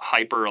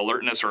hyper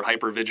alertness or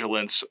hyper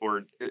vigilance,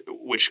 or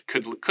which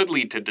could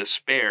lead to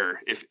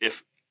despair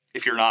if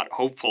you're not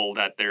hopeful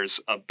that there's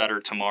a better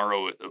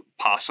tomorrow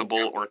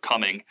possible or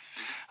coming.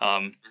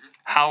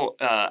 How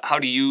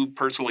do you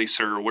personally,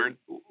 sir?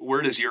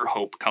 Where does your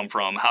hope come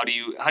from? How do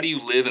you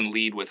live and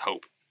lead with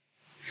hope?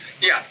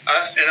 Yeah,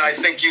 and I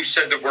think you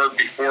said the word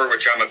before,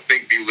 which I'm a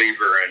big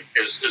believer in,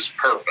 is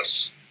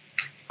purpose.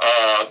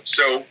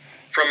 So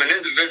from an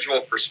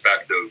individual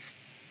perspective,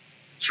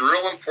 it's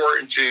real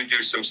important to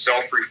do some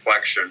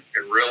self-reflection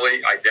and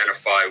really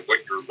identify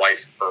what your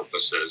life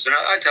purpose is. And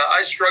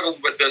I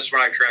struggled with this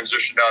when I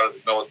transitioned out of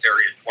the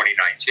military in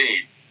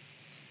 2019.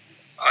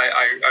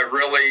 I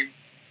really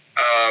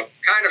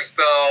kind of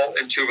fell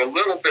into a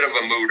little bit of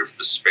a mood of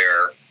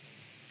despair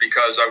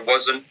because I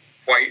wasn't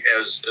quite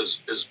as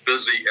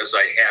busy as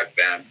I had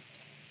been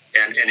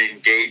and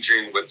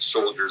engaging with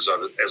soldiers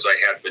as I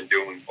had been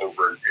doing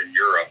over in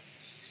Europe.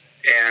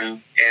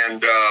 And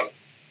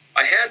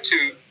I had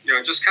to,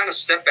 just kind of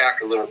step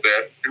back a little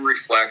bit and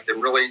reflect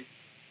and really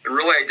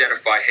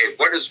identify, hey,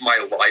 what is my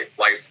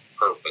life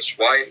purpose?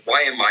 Why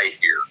am I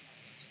here?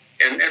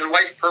 And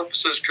life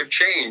purposes could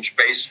change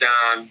based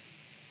on,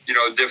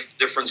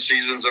 different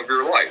seasons of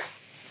your life.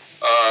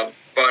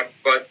 But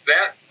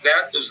that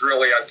is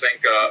really, I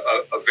think,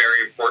 a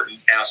very important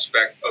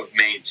aspect of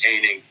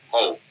maintaining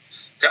hope.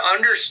 To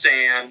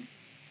understand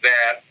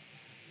that,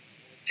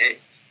 hey,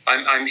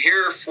 I'm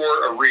here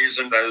for a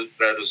reason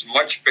that is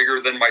much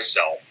bigger than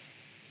myself.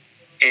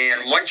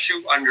 And once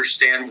you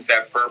understand what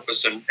that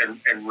purpose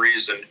and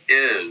reason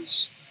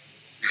is,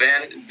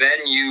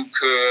 then you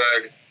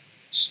could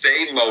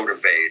stay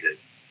motivated.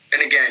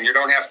 And again, you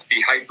don't have to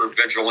be hyper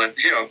vigilant,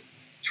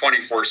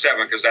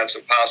 24/7, because that's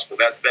impossible.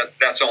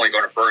 That's only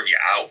going to burn you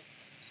out.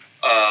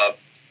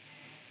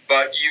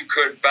 But you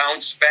could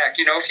bounce back.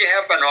 If you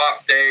have an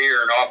off day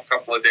or an off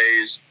couple of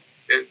days,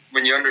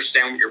 when you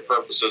understand what your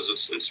purpose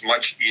is, it's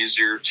much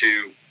easier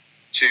to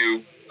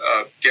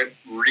get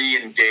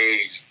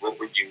re-engaged. What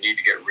would you need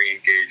to get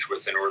re-engaged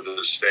with in order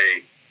to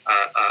stay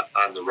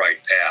on the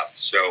right path?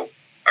 So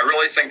I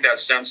really think that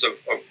sense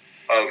of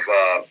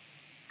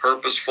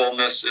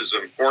purposefulness is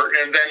important.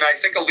 And then I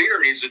think a leader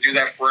needs to do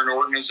that for an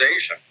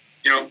organization.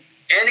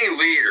 Any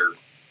leader,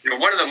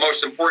 one of the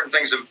most important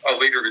things of a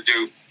leader to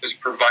do is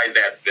provide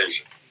that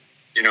vision.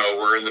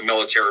 We're in the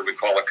military, we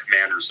call it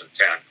commander's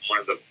intent. One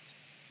of the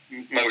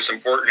most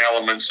important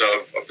elements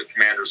of the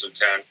commander's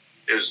intent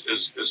is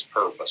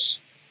purpose.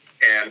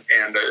 And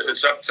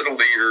it's up to the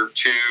leader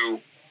to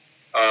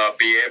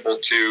be able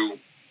to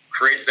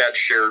create that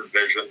shared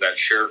vision, that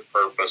shared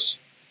purpose,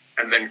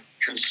 and then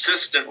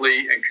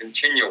consistently and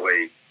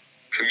continually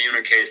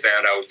communicate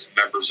that out to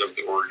members of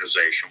the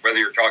organization. Whether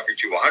you're talking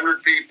to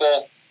 100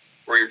 people,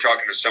 or you're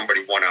talking to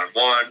somebody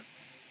one-on-one,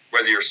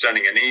 whether you're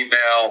sending an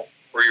email,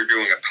 or you're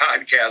doing a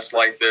podcast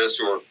like this,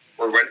 or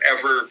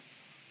whatever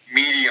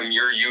medium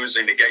you're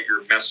using to get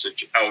your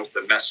message out,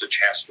 the message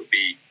has to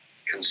be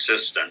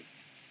consistent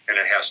and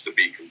it has to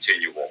be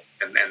continual.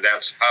 And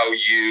that's how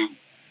you,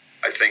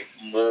 I think,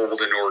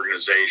 mold an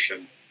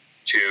organization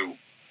to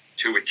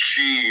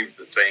achieve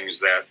the things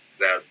that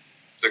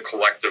the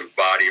collective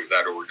body of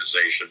that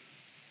organization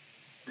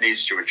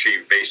needs to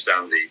achieve based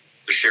on the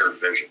shared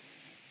vision.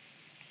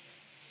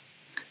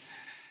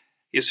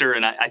 Yes, sir.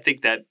 And I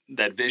think that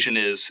vision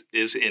is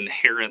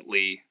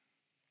inherently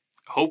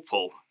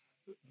hopeful.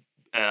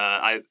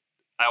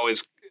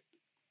 always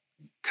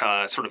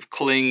sort of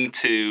cling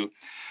to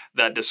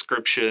that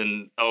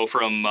description,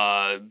 from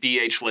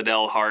B.H.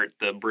 Liddell Hart,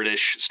 the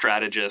British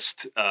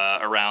strategist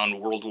around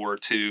World War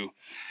II,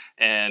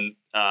 and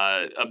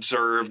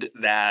observed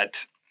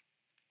that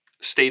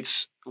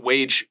states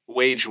wage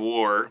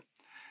war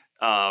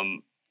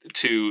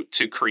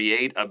to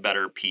create a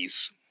better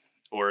peace,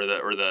 or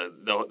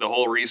the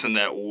whole reason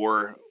that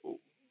war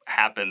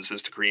happens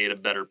is to create a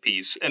better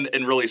peace, and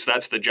really, so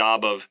that's the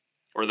job of,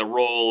 or the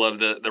role of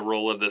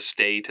the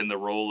state and the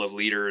role of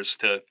leaders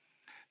to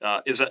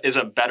is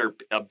a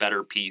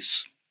better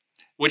peace,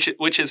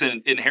 which is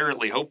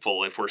inherently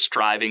hopeful if we're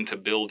striving to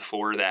build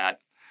for that.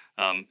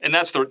 And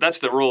that's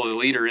the role of the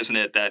leader, isn't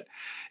it? That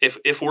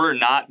if we're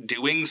not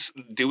doing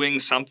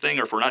something,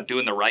 or if we're not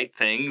doing the right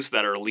things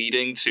that are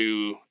leading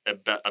to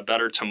a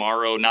better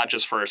tomorrow, not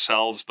just for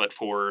ourselves but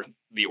for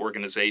the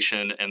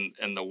organization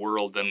and the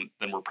world, then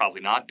we're probably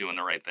not doing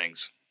the right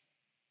things.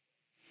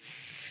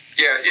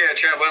 Yeah,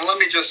 Chaplain. Let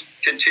me just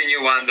continue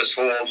on this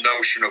whole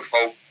notion of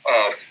hope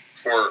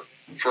for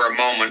a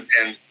moment.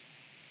 And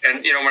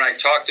when I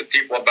talk to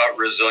people about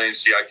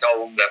resiliency, I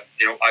tell them that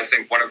I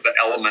think one of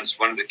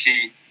the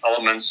key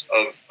elements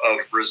of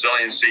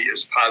resiliency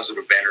is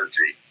positive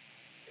energy.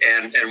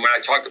 And when I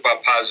talk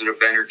about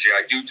positive energy,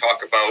 I do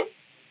talk about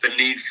the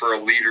need for a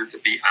leader to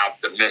be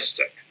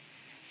optimistic.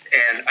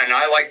 And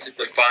I like to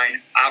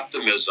define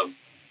optimism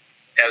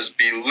as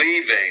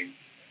believing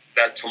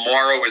that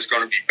tomorrow is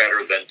going to be better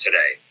than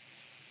today.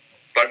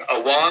 But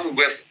along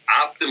with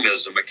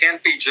optimism, it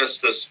can't be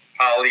just this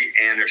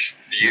Pollyannish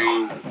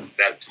view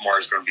that tomorrow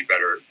is going to be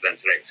better than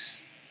today.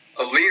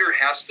 A leader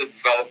has to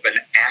develop an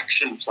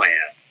action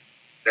plan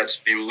that's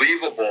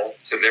believable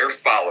to their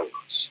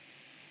followers,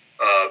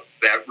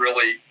 that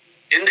really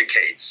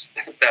indicates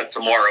that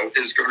tomorrow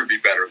is going to be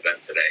better than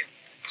today.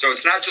 So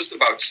it's not just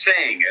about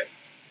saying it,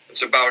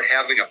 it's about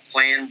having a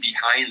plan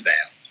behind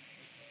that.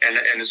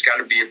 And it's got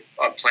to be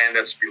a plan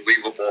that's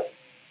believable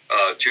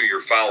to your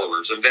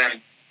followers. And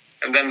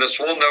then this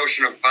whole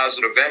notion of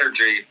positive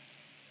energy,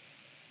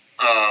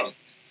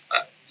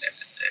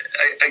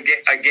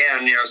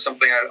 again,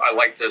 something I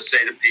like to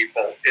say to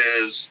people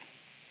is,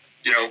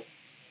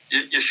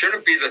 you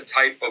shouldn't be the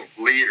type of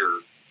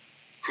leader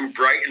who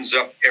brightens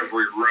up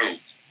every room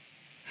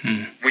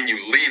when you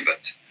leave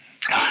it.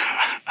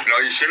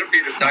 You shouldn't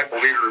be the type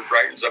of leader who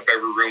brightens up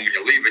every room when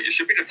you leave it. You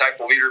should be the type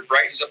of leader who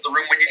brightens up the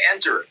room when you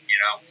enter it,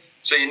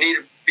 So you need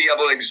to be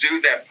able to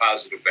exude that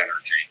positive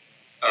energy.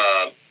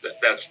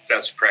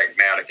 That's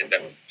pragmatic and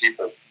that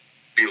people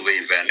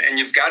believe in. And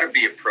you've got to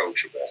be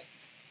approachable,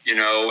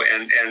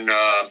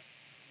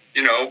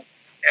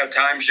 at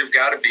times you've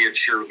got to be a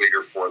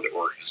cheerleader for the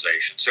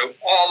organization. So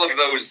all of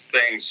those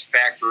things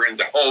factor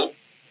into hope,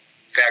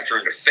 factor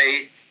into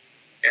faith,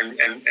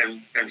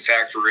 and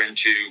factor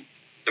into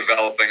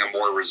developing a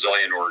more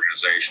resilient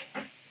organization.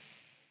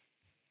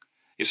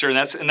 Yes, sir,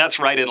 and that's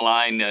right in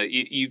line.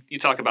 You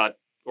talk about,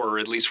 or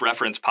at least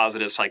reference,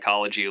 positive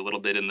psychology a little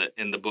bit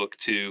in the book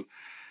too,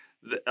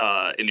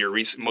 in your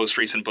most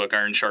recent book,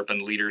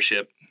 Iron-Sharpened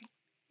Leadership.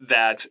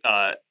 That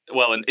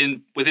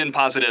within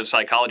positive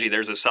psychology,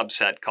 there's a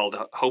subset called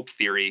hope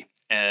theory,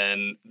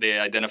 and they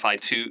identify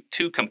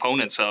two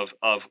components of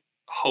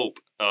hope,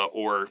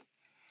 or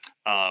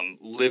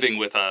living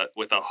with a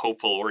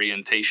hopeful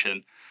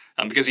orientation.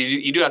 Because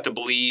you do have to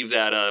believe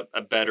that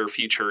a better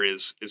future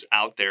is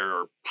out there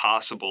or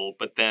possible,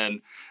 but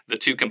then the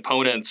two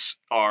components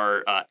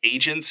are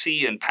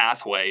agency and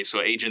pathway.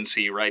 So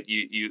agency, right?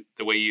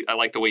 I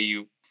like the way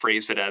you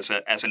phrased it as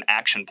an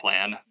action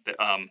plan.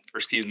 And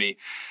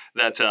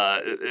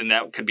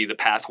that could be the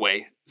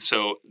pathway.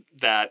 So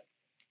that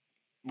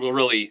will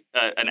really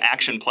an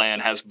action plan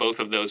has both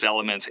of those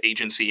elements,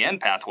 agency and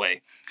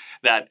pathway.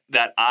 That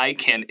I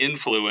can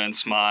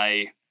influence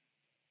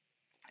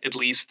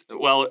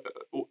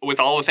with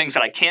all the things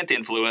that I can't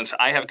influence,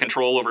 I have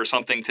control over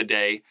something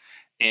today,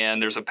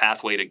 and there's a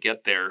pathway to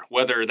get there.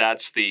 Whether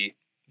that's the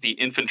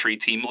infantry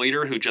team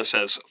leader who just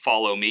says,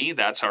 follow me,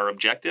 that's our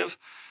objective,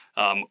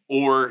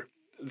 or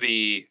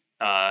the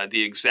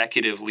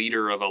executive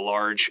leader of a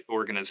large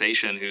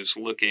organization who's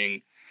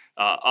looking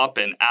up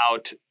and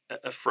out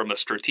from a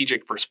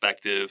strategic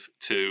perspective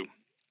to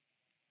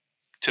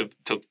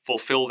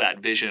fulfill that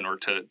vision, or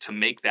to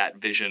make that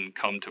vision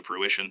come to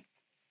fruition.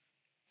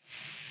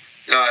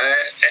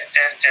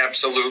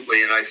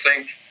 Absolutely, and I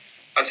think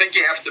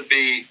you have to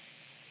be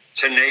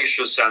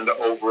tenacious on the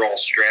overall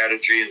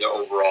strategy and the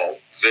overall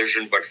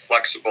vision, but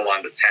flexible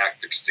on the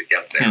tactics to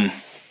get there.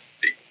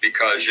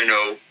 Because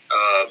the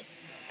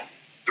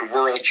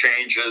world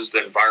changes,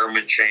 the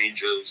environment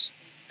changes,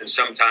 and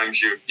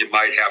sometimes you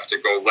might have to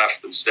go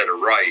left instead of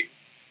right.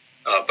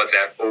 But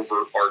that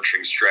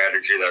overarching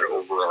strategy, that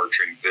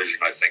overarching vision,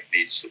 I think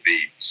needs to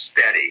be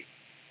steady.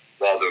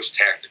 While those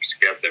tactics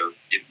get there,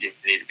 you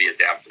need to be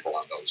adaptable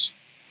on those.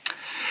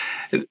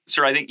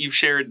 Sir, I think you've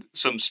shared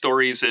some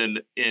stories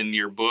in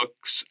your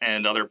books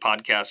and other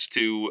podcasts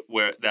too,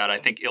 that I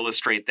think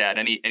illustrate that.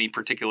 Any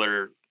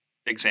particular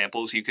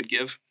examples you could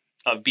give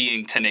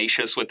being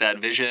tenacious with that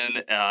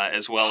vision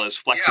as well as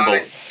flexible.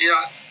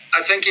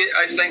 I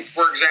think,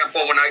 for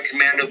example, when I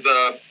commanded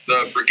the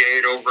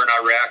brigade over in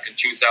Iraq in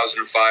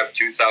 2005,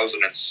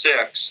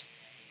 2006,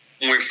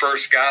 when we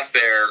first got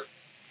there,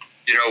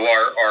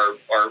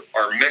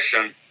 our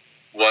mission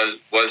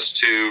was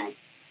to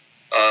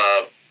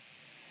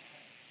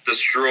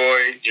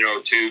destroy,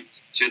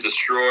 to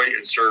destroy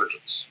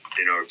insurgents,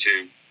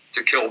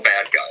 to kill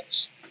bad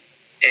guys.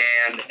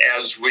 And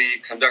as we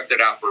conducted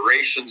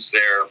operations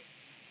there,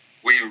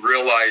 we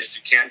realized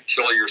you can't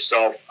kill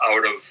yourself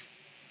out of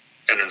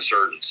an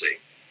insurgency.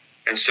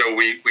 And so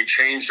we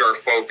changed our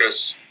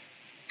focus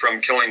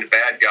from killing the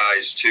bad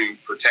guys to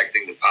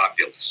protecting the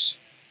populace.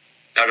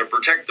 Now, to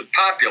protect the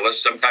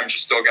populace, sometimes you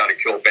still got to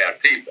kill bad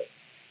people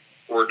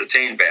or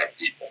detain bad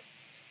people.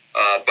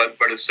 But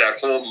it's that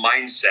whole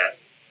mindset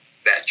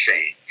that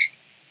changed.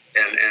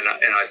 And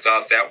I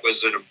thought that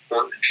was an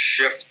important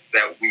shift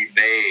that we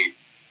made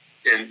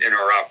in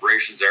our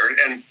operations there.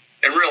 And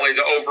really,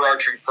 the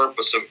overarching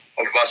purpose of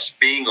us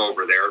being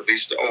over there, at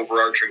least the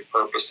overarching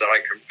purpose that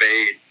I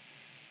conveyed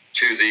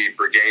to the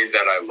brigade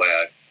that I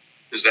led,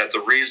 is that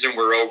the reason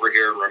we're over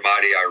here in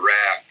Ramadi,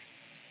 Iraq,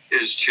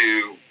 is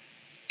to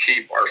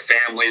keep our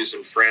families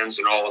and friends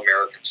and all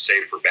Americans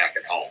safer back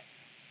at home.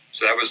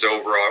 So that was the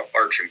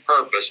overarching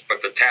purpose.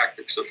 But the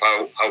tactics of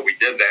how we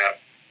did that,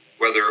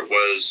 whether it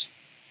was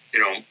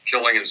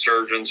killing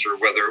insurgents or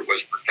whether it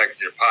was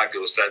protecting the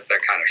populace, that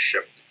kind of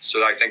shifted.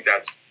 So I think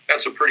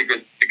that's a pretty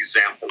good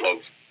example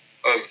of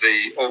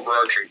the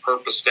overarching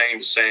purpose staying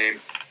the same,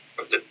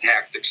 but the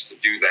tactics to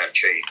do that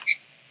changed.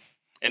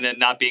 And then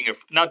not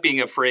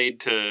being afraid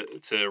to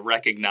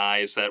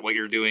recognize that what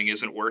you're doing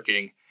isn't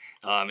working,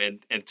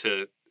 and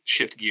to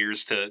shift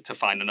gears to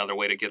find another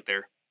way to get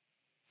there.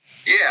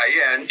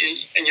 Yeah, and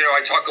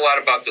I talk a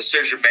lot about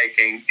decision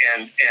making,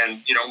 and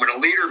when a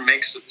leader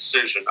makes a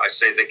decision, I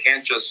say they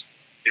can't just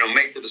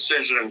make the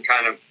decision and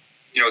kind of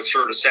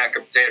throw the sack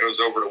of potatoes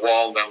over the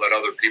wall and then let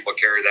other people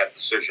carry that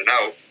decision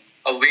out.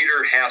 A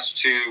leader has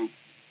to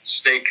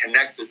stay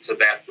connected to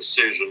that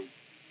decision,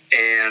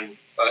 and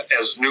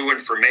as new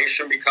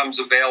information becomes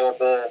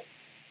available,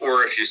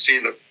 or if you see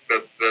the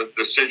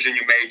decision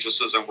you made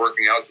just isn't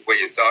working out the way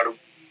you thought it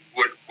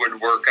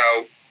would work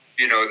out,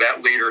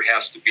 that leader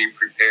has to be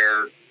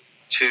prepared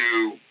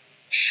to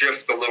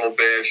shift a little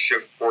bit,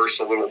 shift course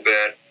a little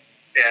bit,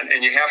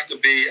 and you have to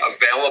be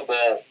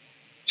available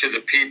to the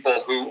people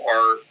who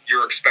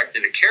you're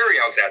expecting to carry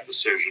out that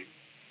decision.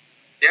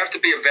 You have to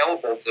be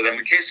available to them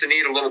in case they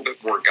need a little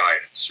bit more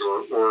guidance,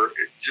 or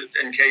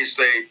in case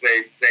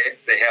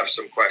they have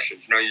some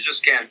questions. You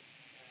just can't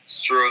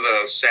throw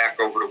the sack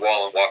over the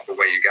wall and walk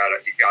away. You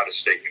gotta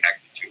stay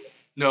connected to it.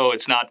 No,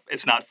 it's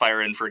not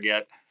fire and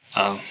forget.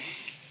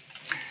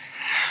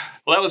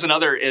 Well, that was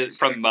another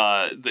from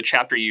the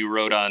chapter you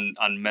wrote on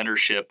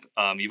mentorship.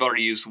 You've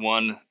already used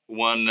one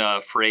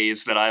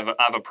phrase that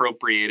I've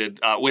appropriated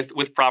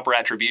with proper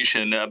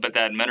attribution, but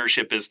that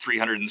mentorship is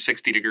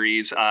 360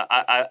 degrees.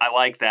 I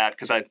like that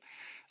because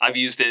I've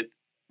used it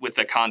with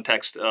the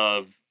context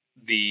of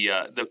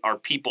our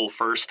people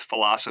first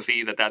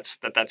philosophy. That's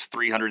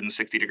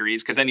 360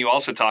 degrees, because then you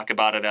also talk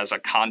about it as a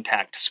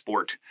contact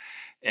sport,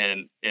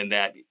 and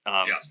that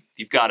yes.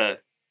 You've got to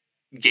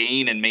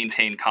gain and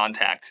maintain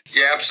contact.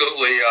 Yeah,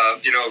 absolutely.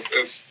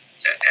 If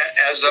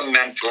as a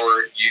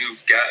mentor,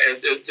 you've got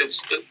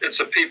it's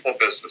a people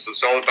business.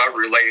 It's all about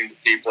relating to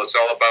people. It's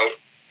all about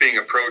being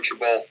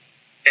approachable.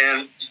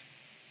 And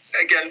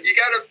again, we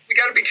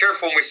gotta be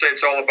careful when we say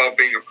it's all about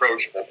being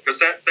approachable, because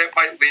that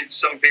might lead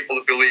some people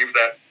to believe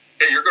that,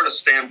 hey, you're going to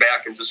stand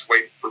back and just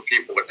wait for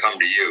people to come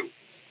to you.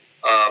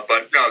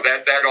 But no,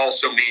 that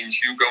also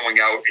means you going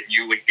out and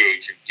you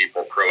engaging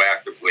people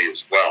proactively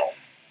as well,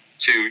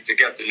 to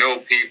get to know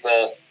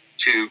people,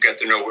 to get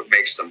to know what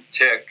makes them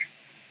tick,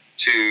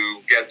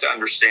 to get to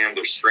understand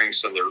their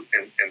strengths and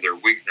their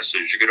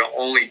weaknesses. You're going to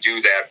only do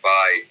that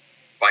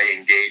by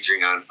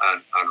engaging on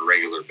a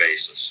regular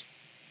basis.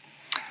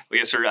 Well,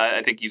 yes, sir.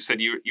 I think you said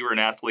you were an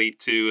athlete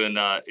too, and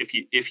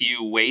if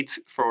you wait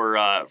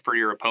for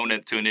your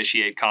opponent to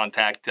initiate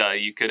contact,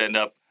 you could end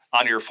up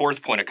on your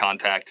fourth point of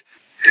contact.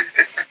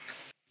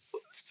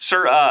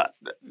 Sir,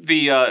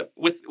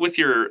 with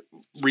your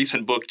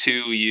recent book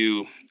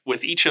too,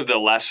 with each of the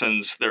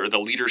lessons, the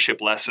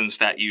leadership lessons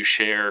that you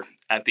share,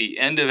 at the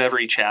end of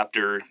every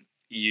chapter,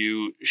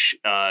 you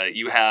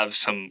have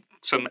some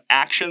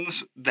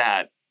actions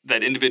that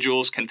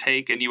individuals can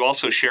take, and you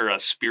also share a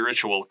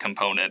spiritual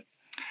component.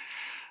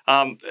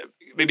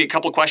 Maybe a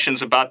couple of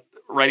questions about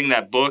writing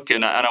that book,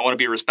 and I want to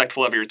be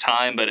respectful of your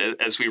time, but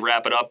as we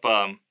wrap it up,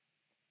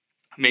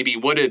 maybe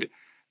where did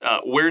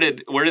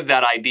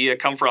that idea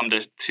come from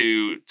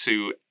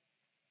to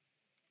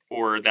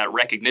or that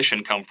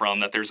recognition come from,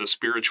 that there's a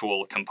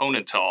spiritual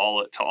component to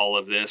all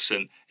of this,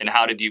 and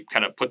how did you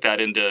kind of put that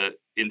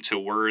into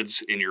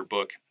words in your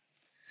book?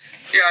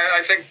 Yeah,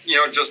 I think,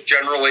 just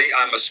generally,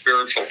 I'm a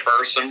spiritual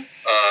person.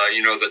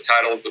 The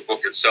title of the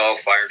book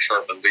itself,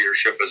 Iron-Sharpened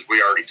Leadership, as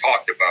we already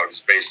talked about,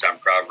 is based on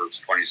Proverbs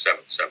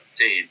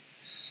 27:17.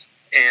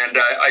 And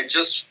I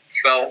just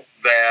felt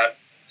that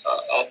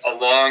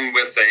along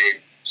with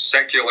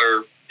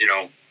secular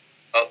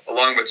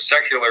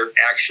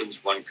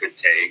actions one could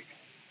take,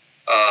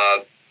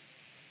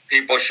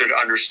 people should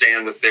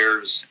understand that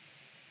there's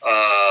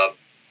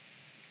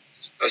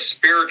a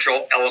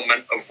spiritual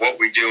element of what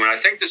we do. And I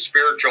think the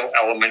spiritual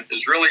element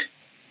is really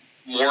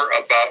more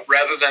about,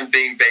 rather than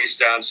being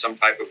based on some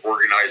type of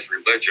organized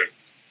religion,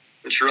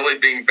 it's really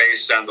being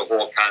based on the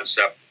whole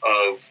concept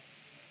of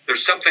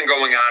there's something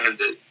going on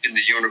in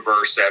the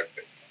universe that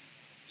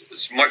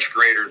is much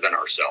greater than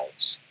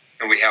ourselves,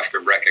 and we have to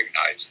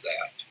recognize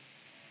that.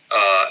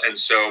 And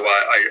so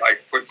I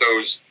put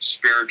those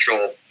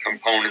spiritual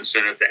components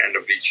in at the end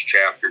of each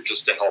chapter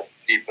just to help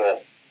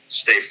people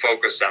stay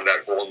focused on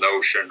that whole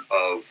notion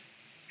of,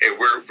 hey,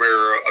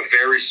 we're a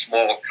very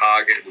small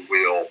cog in the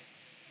wheel,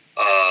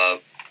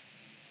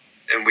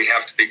 and we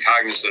have to be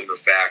cognizant of the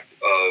fact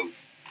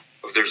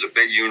of there's a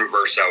big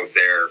universe out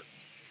there,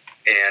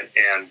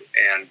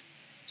 and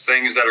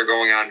things that are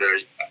going on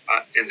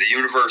in the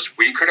universe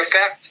we could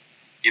affect,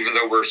 even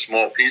though we're a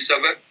small piece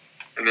of it,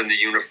 and then the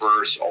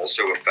universe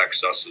also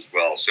affects us as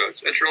well. So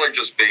it's really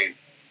just being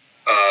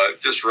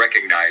just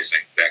recognizing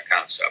that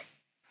concept.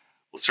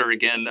 Well, sir,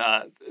 again,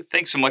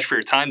 thanks so much for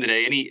your time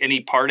today. Any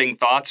parting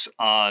thoughts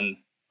on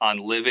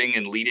living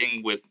and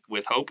leading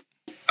with hope?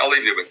 I'll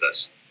leave you with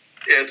this.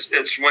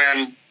 It's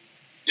when,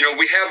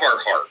 we have our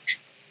heart,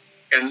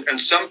 and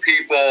some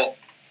people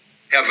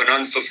have an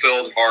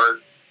unfulfilled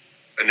heart,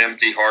 an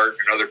empty heart,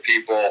 and other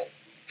people,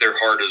 their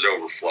heart is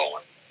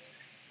overflowing.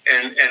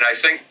 And I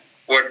think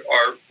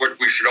what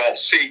we should all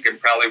seek, and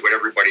probably what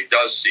everybody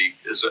does seek,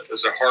 is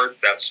a heart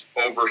that's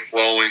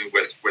overflowing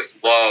with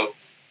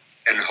love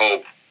and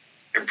hope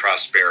and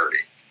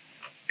prosperity.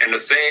 And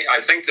I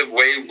think the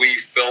way we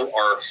fill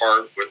our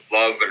heart with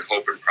love and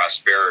hope and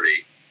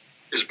prosperity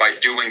is by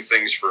doing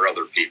things for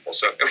other people.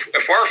 So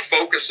if our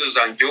focus is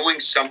on doing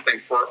something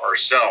for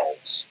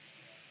ourselves,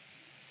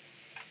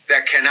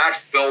 that cannot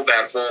fill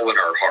that hole in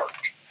our heart.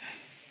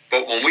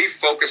 But when we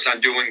focus on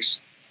doing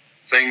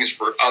things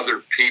for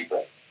other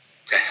people,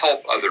 to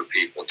help other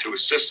people, to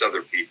assist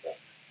other people,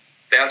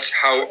 that's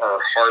how our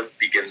heart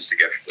begins to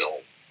get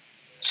filled.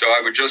 So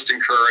I would just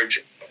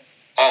encourage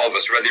all of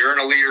us, whether you're in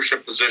a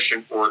leadership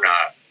position or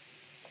not,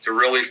 to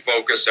really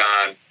focus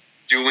on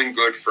doing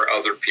good for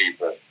other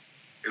people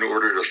in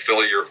order to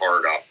fill your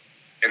heart up,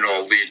 and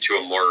it'll lead to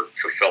a more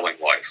fulfilling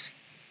life.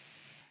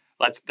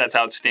 That's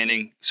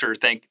outstanding, sir.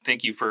 Thank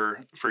you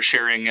for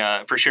sharing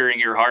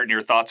your heart and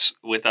your thoughts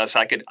with us.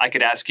 I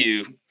could ask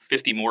you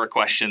 50 more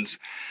questions.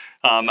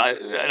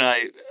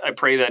 I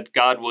pray that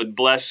God would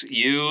bless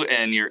you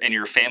and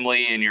your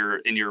family and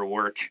your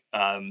work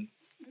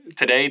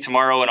today,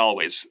 tomorrow, and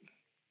always.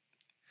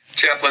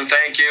 Chaplain,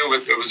 thank you.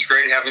 It was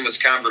great having this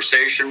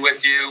conversation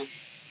with you,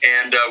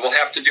 and we'll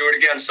have to do it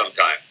again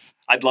sometime.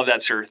 I'd love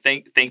that, sir.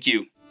 Thank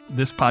you.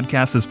 This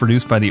podcast is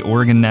produced by the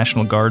Oregon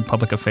National Guard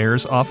Public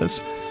Affairs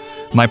Office.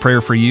 My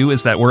prayer for you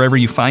is that wherever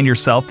you find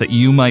yourself, that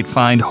you might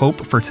find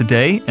hope for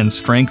today and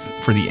strength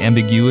for the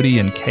ambiguity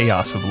and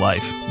chaos of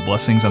life.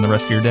 Blessings on the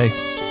rest of your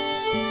day.